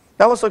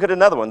 Now let's look at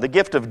another one, the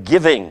gift of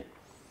giving.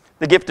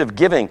 The gift of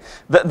giving.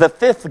 The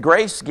 5th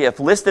grace gift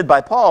listed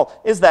by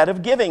Paul is that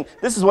of giving.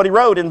 This is what he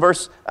wrote in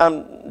verse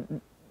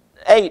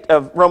 8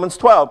 of Romans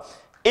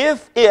 12.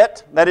 If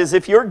it, that is,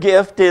 if your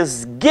gift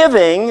is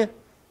giving,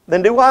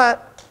 then do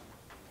what?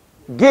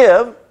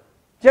 Give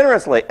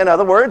generously. In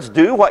other words,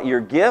 do what your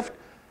gift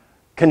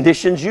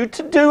conditions you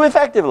to do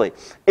effectively.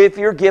 If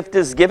your gift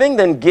is giving,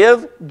 then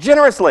give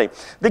generously.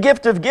 The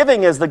gift of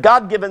giving is the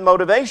God-given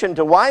motivation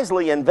to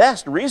wisely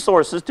invest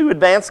resources to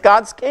advance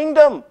God's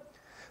kingdom.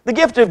 The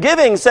gift of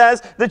giving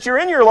says that you're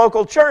in your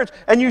local church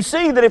and you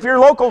see that if your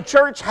local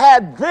church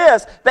had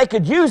this, they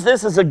could use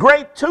this as a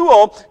great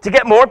tool to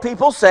get more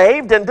people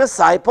saved and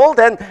discipled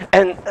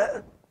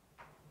and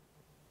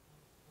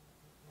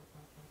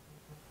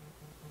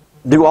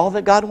do all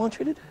that God wants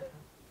you to do.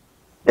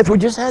 If we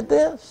just had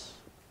this.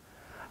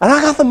 And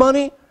I got the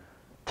money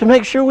to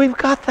make sure we've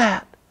got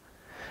that.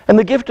 And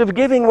the gift of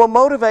giving will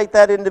motivate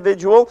that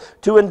individual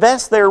to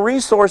invest their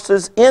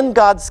resources in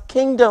God's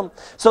kingdom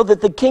so that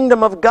the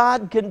kingdom of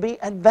God can be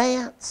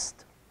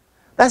advanced.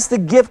 That's the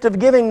gift of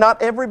giving.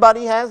 Not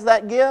everybody has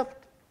that gift.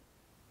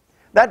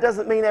 That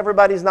doesn't mean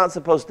everybody's not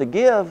supposed to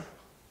give,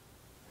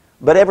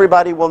 but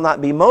everybody will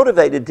not be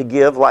motivated to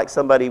give like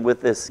somebody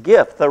with this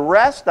gift. The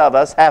rest of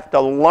us have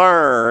to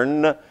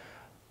learn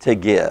to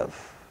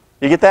give.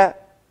 You get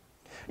that?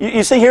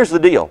 You see, here's the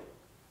deal.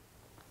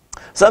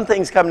 Some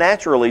things come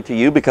naturally to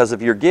you because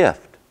of your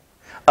gift.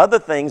 Other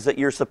things that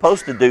you're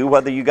supposed to do,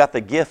 whether you got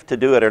the gift to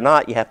do it or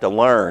not, you have to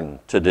learn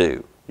to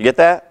do. You get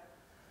that?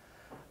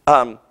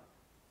 I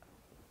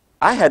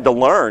had to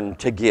learn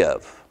to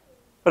give.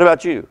 What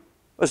about you?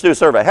 Let's do a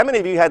survey. How many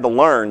of you had to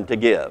learn to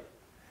give?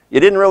 You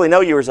didn't really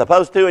know you were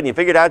supposed to, and you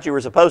figured out you were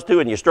supposed to,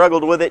 and you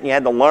struggled with it, and you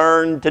had to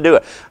learn to do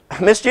it.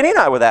 Miss Jenny and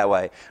I were that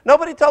way.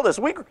 Nobody told us.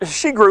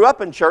 She grew up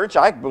in church.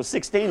 I was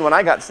 16 when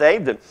I got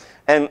saved,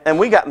 and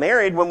we got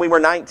married when we were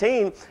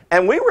 19,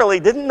 and we really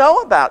didn't know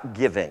about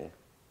giving.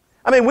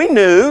 I mean, we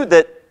knew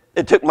that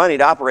it took money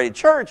to operate a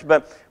church,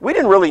 but we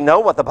didn't really know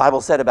what the Bible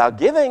said about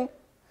giving.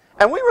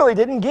 And we really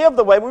didn't give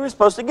the way we were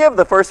supposed to give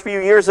the first few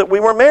years that we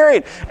were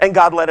married. And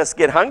God let us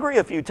get hungry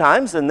a few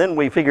times, and then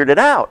we figured it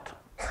out.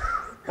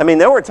 I mean,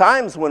 there were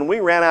times when we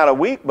ran out of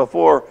we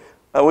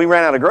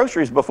ran out of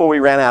groceries before we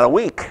ran out of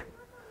week.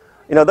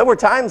 You know, there were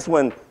times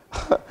when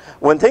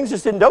things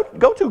just didn't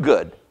go too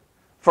good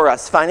for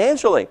us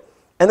financially.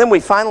 And then we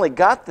finally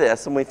got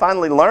this, and we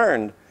finally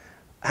learned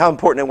how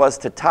important it was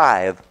to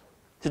tithe,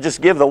 to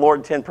just give the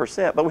Lord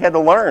 10%. But we had to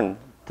learn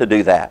to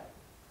do that.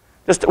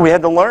 We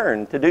had to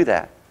learn to do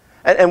that.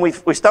 And we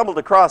stumbled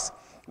across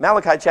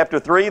Malachi chapter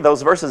 3,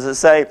 those verses that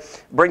say,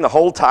 bring the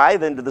whole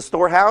tithe into the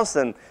storehouse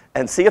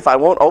and see if I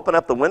won't open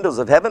up the windows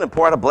of heaven and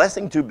pour out a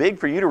blessing too big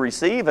for you to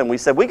receive. And we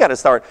said, we got to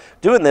start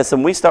doing this.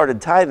 And we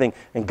started tithing,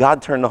 and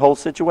God turned the whole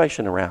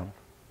situation around.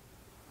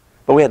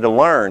 But we had to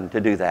learn to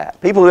do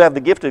that. People who have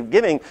the gift of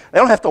giving, they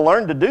don't have to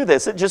learn to do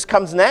this. It just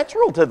comes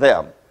natural to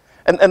them.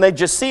 And they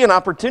just see an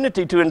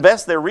opportunity to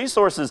invest their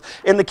resources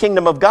in the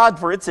kingdom of God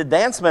for its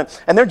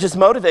advancement, and they're just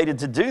motivated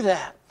to do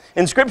that.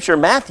 In Scripture,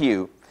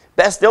 Matthew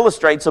best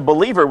illustrates a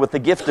believer with the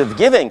gift of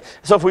giving.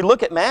 So if we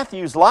look at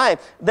Matthew's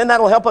life, then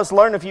that'll help us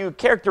learn a few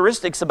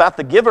characteristics about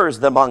the givers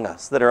among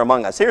us that are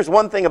among us. Here's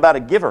one thing about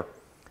a giver.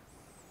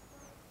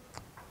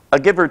 A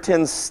giver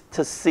tends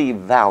to see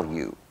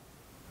value.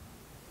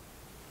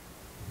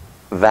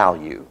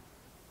 Value.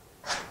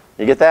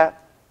 You get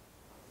that?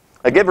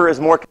 A giver is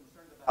more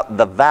concerned about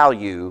the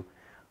value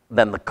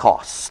than the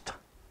cost.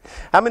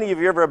 How many of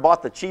you ever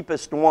bought the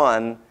cheapest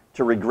one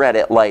to regret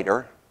it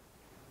later?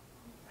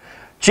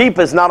 Cheap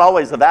is not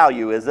always the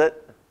value, is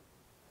it?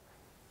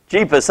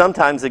 Cheap is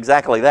sometimes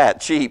exactly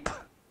that, cheap.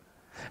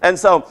 And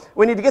so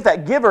we need to get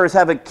that. Givers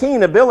have a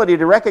keen ability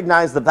to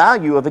recognize the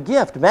value of a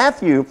gift.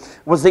 Matthew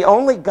was the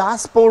only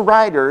gospel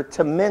writer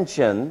to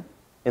mention,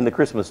 in the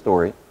Christmas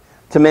story,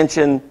 to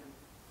mention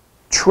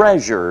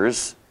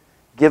treasures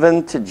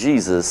given to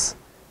Jesus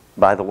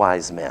by the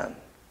wise men.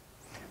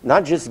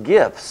 Not just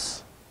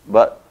gifts,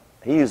 but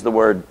he used the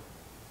word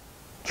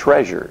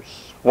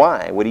treasures.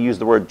 Why would he use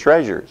the word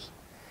treasures?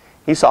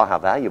 He saw how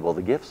valuable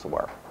the gifts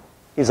were.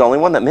 He's the only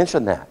one that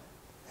mentioned that.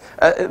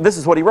 This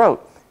is what he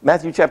wrote.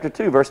 Matthew chapter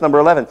 2, verse number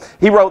 11.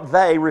 He wrote,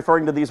 they,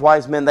 referring to these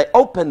wise men, they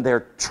opened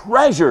their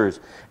treasures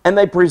and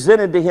they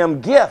presented to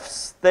him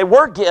gifts. They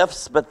were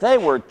gifts, but they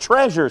were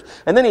treasures.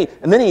 And then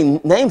he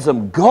names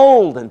them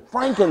gold and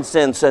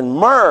frankincense and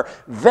myrrh,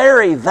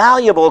 very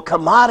valuable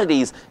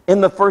commodities in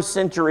the first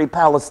century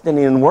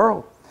Palestinian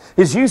world.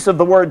 His use of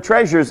the word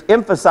treasures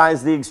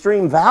emphasized the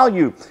extreme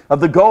value of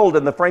the gold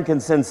and the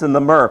frankincense and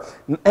the myrrh.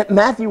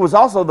 Matthew was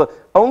also the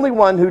only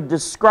one who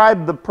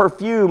described the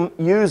perfume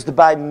used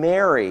by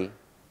Mary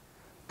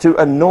to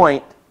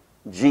anoint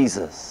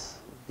Jesus.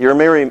 You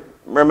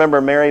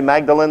remember Mary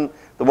Magdalene,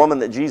 the woman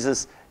that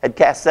Jesus had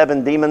cast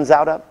 7 demons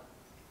out of?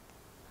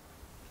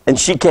 And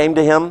she came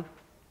to him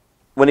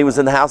when he was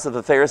in the house of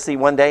a Pharisee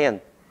one day,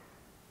 and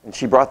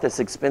she brought this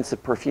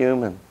expensive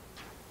perfume and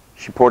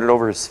she poured it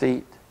over his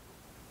feet.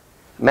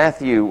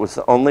 Matthew was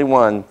the only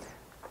one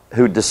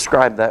who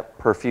described that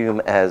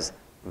perfume as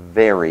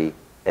very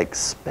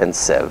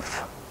expensive.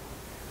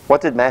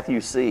 What did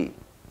Matthew see?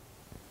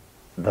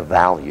 The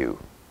value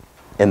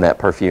in that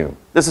perfume.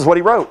 This is what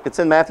he wrote. It's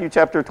in Matthew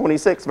chapter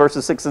 26,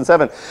 verses 6 and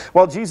 7.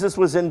 While Jesus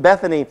was in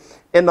Bethany,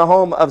 in the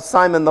home of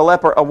Simon the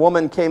leper, a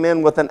woman came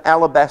in with an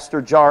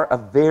alabaster jar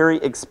of very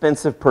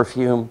expensive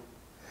perfume,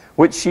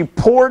 which she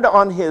poured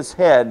on his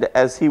head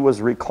as he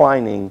was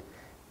reclining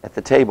at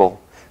the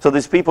table. So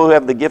these people who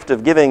have the gift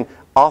of giving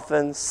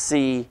often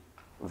see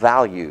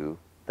value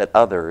that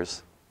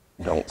others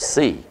don't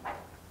see.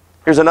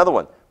 Here's another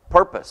one.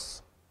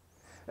 Purpose.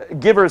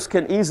 Givers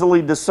can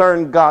easily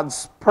discern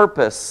God's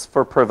purpose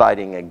for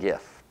providing a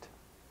gift.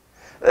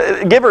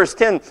 Givers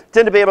tend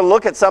to be able to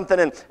look at something,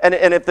 and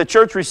if the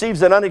church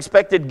receives an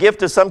unexpected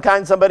gift of some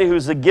kind, somebody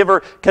who's a giver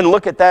can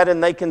look at that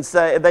and they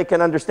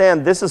can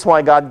understand, this is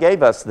why God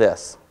gave us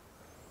this.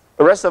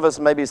 The rest of us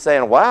may be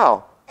saying,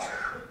 wow,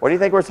 what do you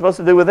think we're supposed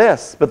to do with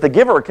this? But the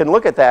giver can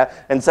look at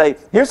that and say,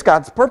 here's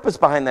God's purpose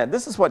behind that.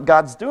 This is what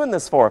God's doing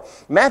this for.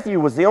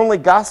 Matthew was the only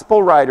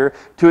gospel writer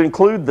to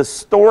include the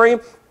story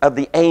of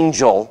the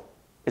angel.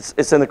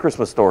 It's in the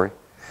Christmas story.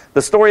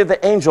 The story of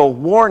the angel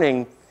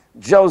warning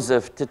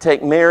Joseph to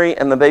take Mary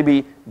and the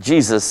baby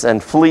Jesus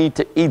and flee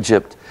to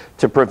Egypt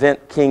to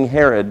prevent King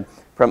Herod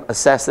from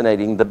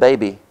assassinating the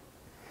baby.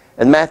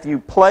 And Matthew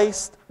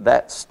placed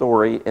that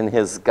story in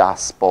his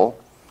gospel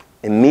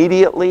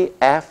immediately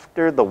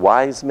after the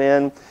wise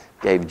men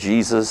gave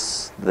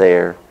Jesus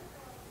their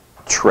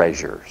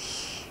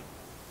treasures.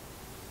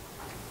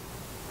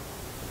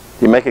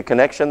 Do you make a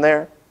connection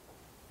there?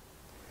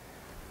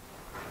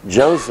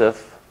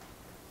 Joseph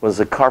was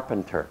a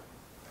carpenter.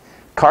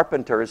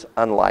 Carpenters,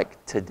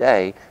 unlike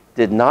today,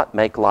 did not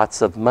make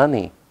lots of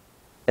money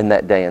in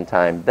that day and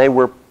time. They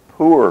were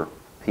poor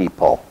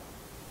people.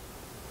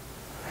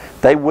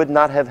 They would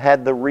not have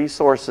had the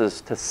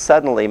resources to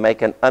suddenly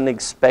make an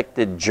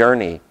unexpected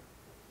journey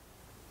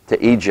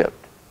to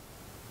Egypt,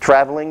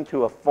 traveling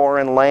to a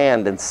foreign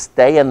land and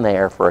staying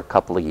there for a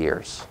couple of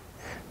years.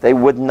 They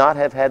would not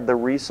have had the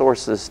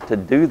resources to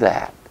do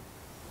that.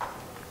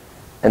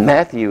 And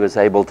Matthew is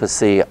able to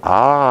see,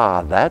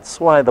 that's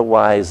why the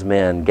wise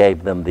men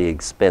gave them the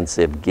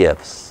expensive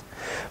gifts.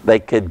 They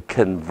could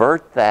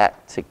convert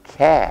that to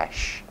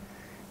cash,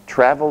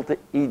 travel to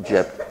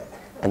Egypt,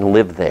 and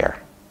live there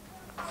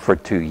for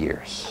 2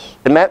 years.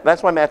 And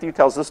that's why Matthew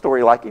tells the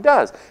story like he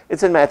does.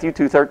 It's in Matthew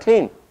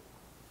 2:13.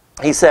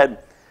 He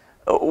said,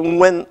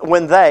 when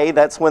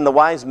that's when the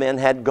wise men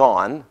had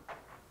gone,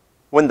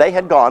 when they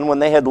had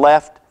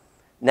left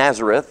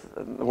Nazareth,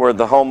 where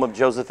the home of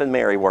Joseph and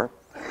Mary were,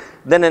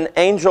 then an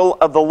angel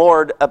of the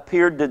Lord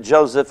appeared to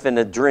Joseph in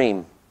a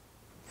dream.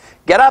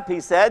 Get up, he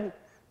said,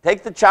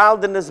 take the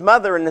child and his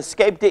mother and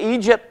escape to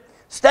Egypt.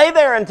 Stay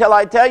there until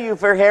I tell you,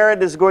 for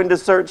Herod is going to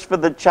search for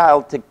the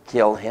child to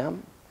kill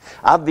him.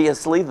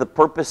 Obviously, the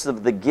purpose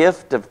of the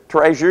gift of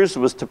treasures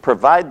was to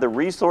provide the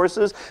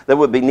resources that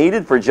would be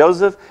needed for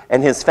Joseph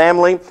and his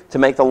family to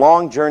make the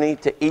long journey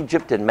to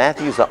Egypt, and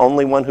Matthew's the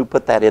only one who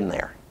put that in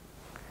there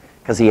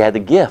because he had a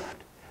gift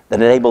that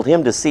enabled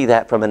him to see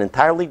that from an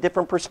entirely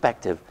different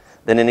perspective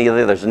than any of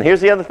the others. And here's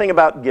the other thing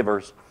about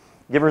givers.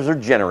 Givers are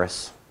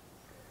generous.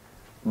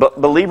 But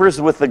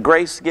believers with the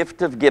grace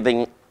gift of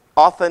giving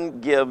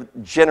often give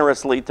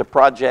generously to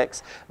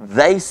projects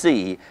they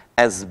see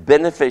as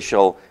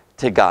beneficial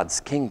to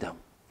God's kingdom.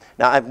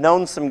 Now, I've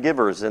known some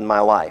givers in my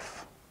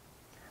life.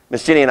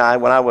 Miss Jenny and I,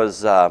 when I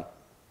was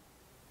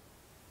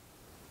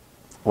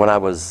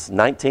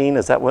 19,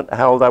 is that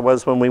how old I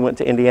was when we went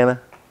to Indiana?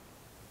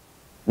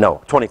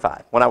 No,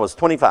 25. When I was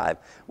 25,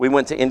 we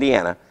went to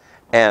Indiana,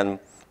 and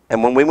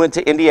when we went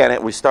to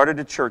Indiana, we started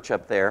a church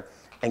up there,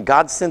 and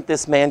God sent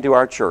this man to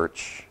our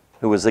church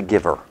who was a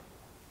giver.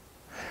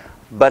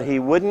 But he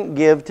wouldn't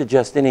give to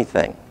just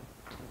anything.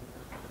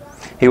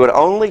 He would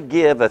only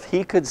give if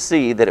he could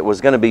see that it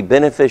was going to be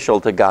beneficial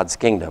to God's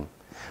kingdom.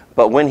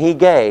 But when he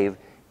gave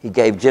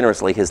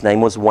generously. His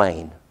name was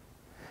Wayne.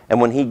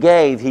 And when he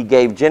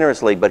gave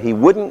generously, but he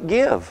wouldn't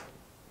give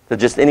to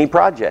just any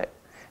project.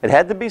 It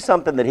had to be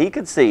something that he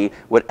could see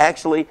would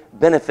actually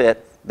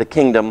benefit the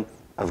kingdom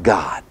of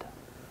God.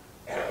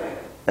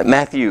 And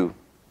Matthew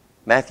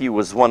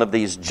was one of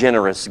these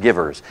generous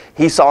givers.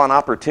 He saw an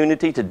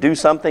opportunity to do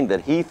something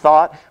that he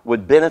thought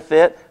would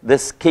benefit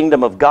this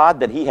kingdom of God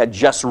that he had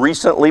just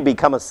recently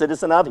become a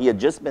citizen of. He had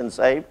just been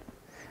saved.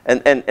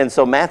 And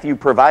so Matthew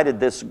provided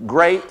this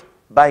great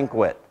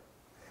banquet.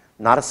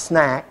 Not a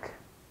snack,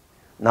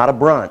 not a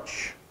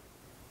brunch.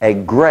 A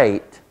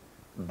great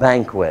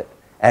banquet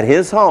at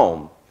his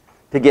home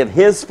to give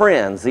his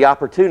friends the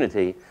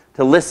opportunity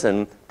to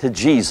listen to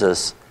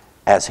Jesus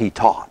as he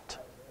taught.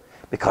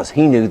 Because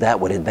he knew that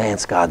would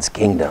advance God's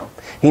kingdom.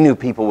 He knew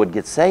people would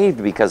get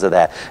saved because of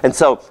that. And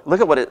so look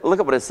at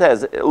what it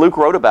says. Luke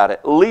wrote about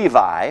it.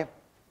 Levi.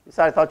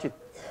 I thought you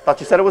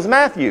said it was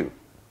Matthew.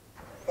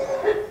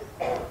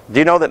 Do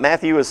you know that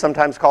Matthew is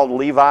sometimes called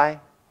Levi?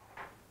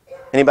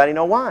 Anybody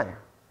know why?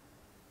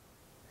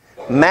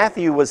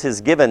 Matthew was his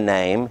given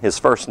name, his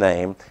first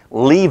name.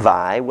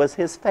 Levi was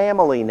his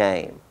family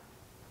name.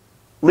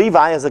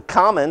 Levi is a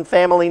common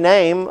family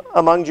name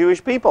among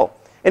Jewish people.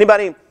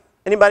 Anybody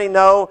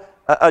know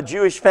a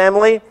Jewish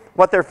family,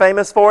 what they're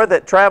famous for,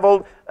 that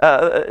traveled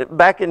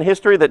back in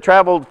history, that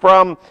traveled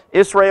from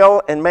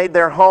Israel and made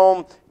their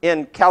home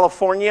in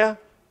California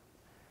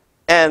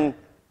and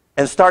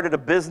started a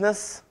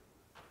business,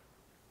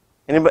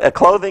 a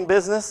clothing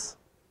business?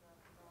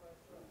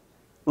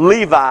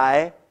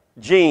 Levi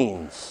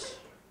Jeans.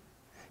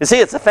 You see,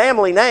 it's a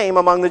family name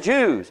among the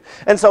Jews.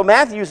 And so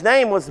Matthew's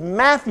name was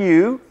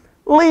Matthew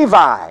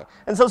Levi.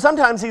 And so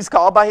sometimes he's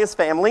called by his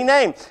family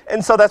name.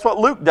 And so that's what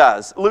Luke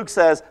does. Luke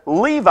says,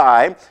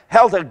 Levi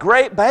held a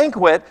great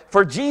banquet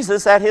for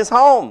Jesus at his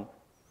home.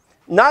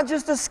 Not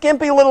just a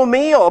skimpy little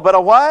meal, but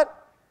a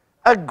what?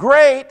 A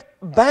great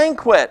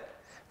banquet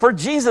for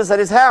Jesus at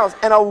his house.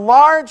 And a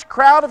large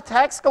crowd of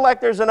tax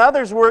collectors and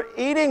others were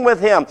eating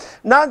with him.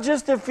 Not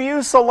just a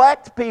few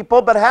select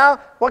people, but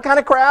what kind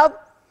of crowd?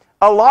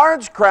 A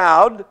large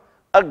crowd,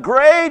 a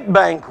great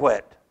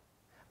banquet.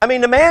 I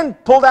mean, the man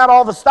pulled out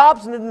all the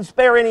stops and didn't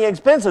spare any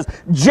expenses.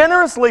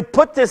 Generously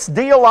put this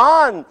deal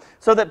on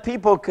so that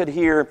people could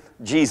hear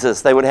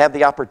Jesus. They would have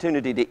the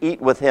opportunity to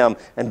eat with him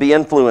and be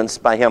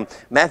influenced by him.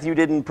 Matthew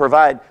didn't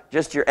provide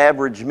just your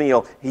average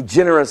meal. He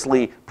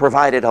generously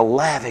provided a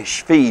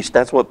lavish feast.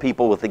 That's what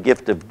people with the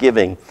gift of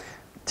giving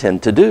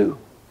tend to do.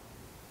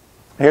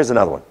 Here's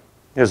another one.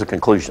 Here's a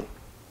conclusion.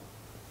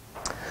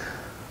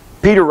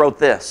 Peter wrote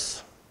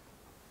this.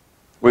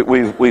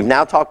 We've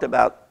now talked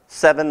about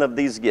 7 of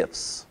these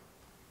gifts.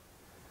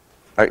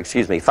 Or,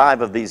 excuse me,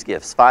 5 of these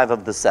gifts. 5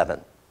 of the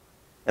 7.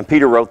 And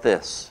Peter wrote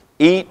this.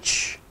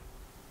 Each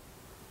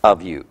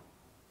of you,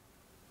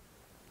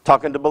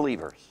 talking to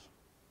believers,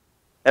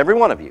 every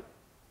one of you,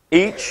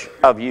 each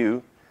of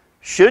you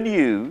should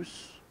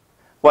use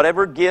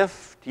whatever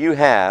gift you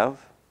have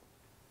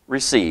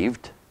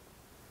received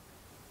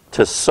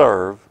to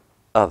serve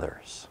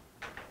others.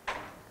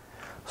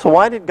 So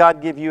why did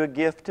God give you a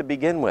gift to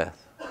begin with?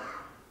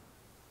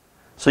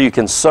 So you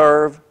can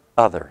serve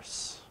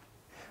others.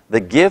 The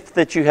gift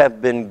that you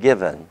have been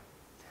given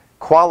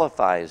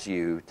qualifies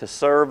you to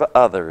serve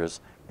others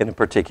in a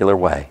particular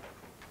way.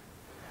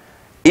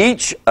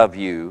 Each of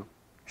you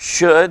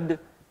should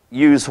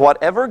use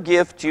whatever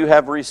gift you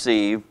have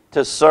received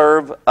to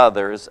serve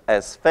others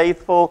as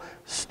faithful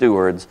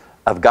stewards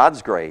of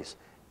God's grace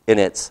in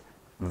its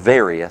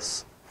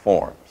various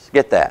forms.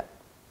 Get that?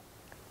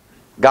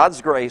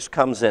 God's grace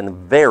comes in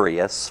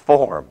various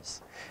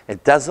forms.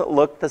 It doesn't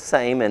look the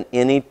same in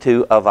any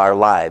 2 of our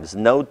lives.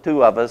 No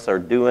 2 of us are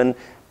doing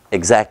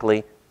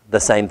exactly the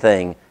same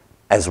thing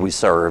as we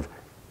serve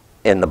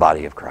in the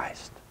body of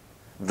Christ.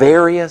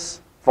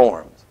 Various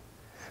forms.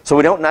 So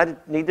we don't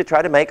need to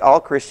try to make all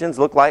Christians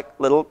look like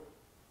little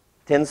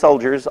tin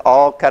soldiers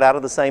all cut out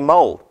of the same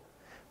mold,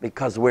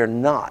 because we're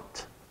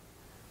not.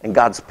 And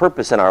God's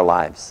purpose in our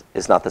lives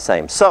is not the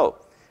same. So,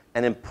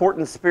 an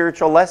important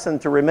spiritual lesson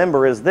to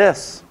remember is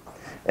this.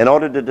 In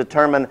order to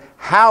determine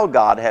how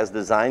God has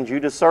designed you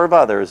to serve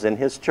others in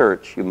His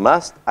church, you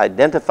must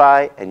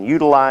identify and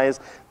utilize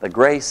the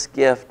grace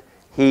gift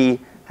He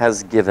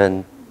has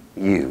given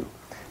you.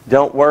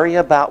 Don't worry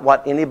about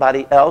what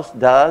anybody else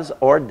does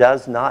or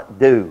does not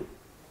do.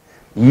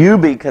 You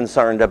be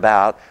concerned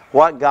about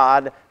what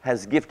God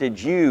has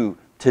gifted you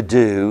to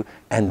do,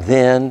 and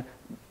then,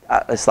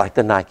 it's like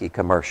the Nike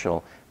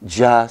commercial,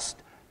 just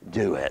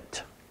do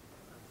it.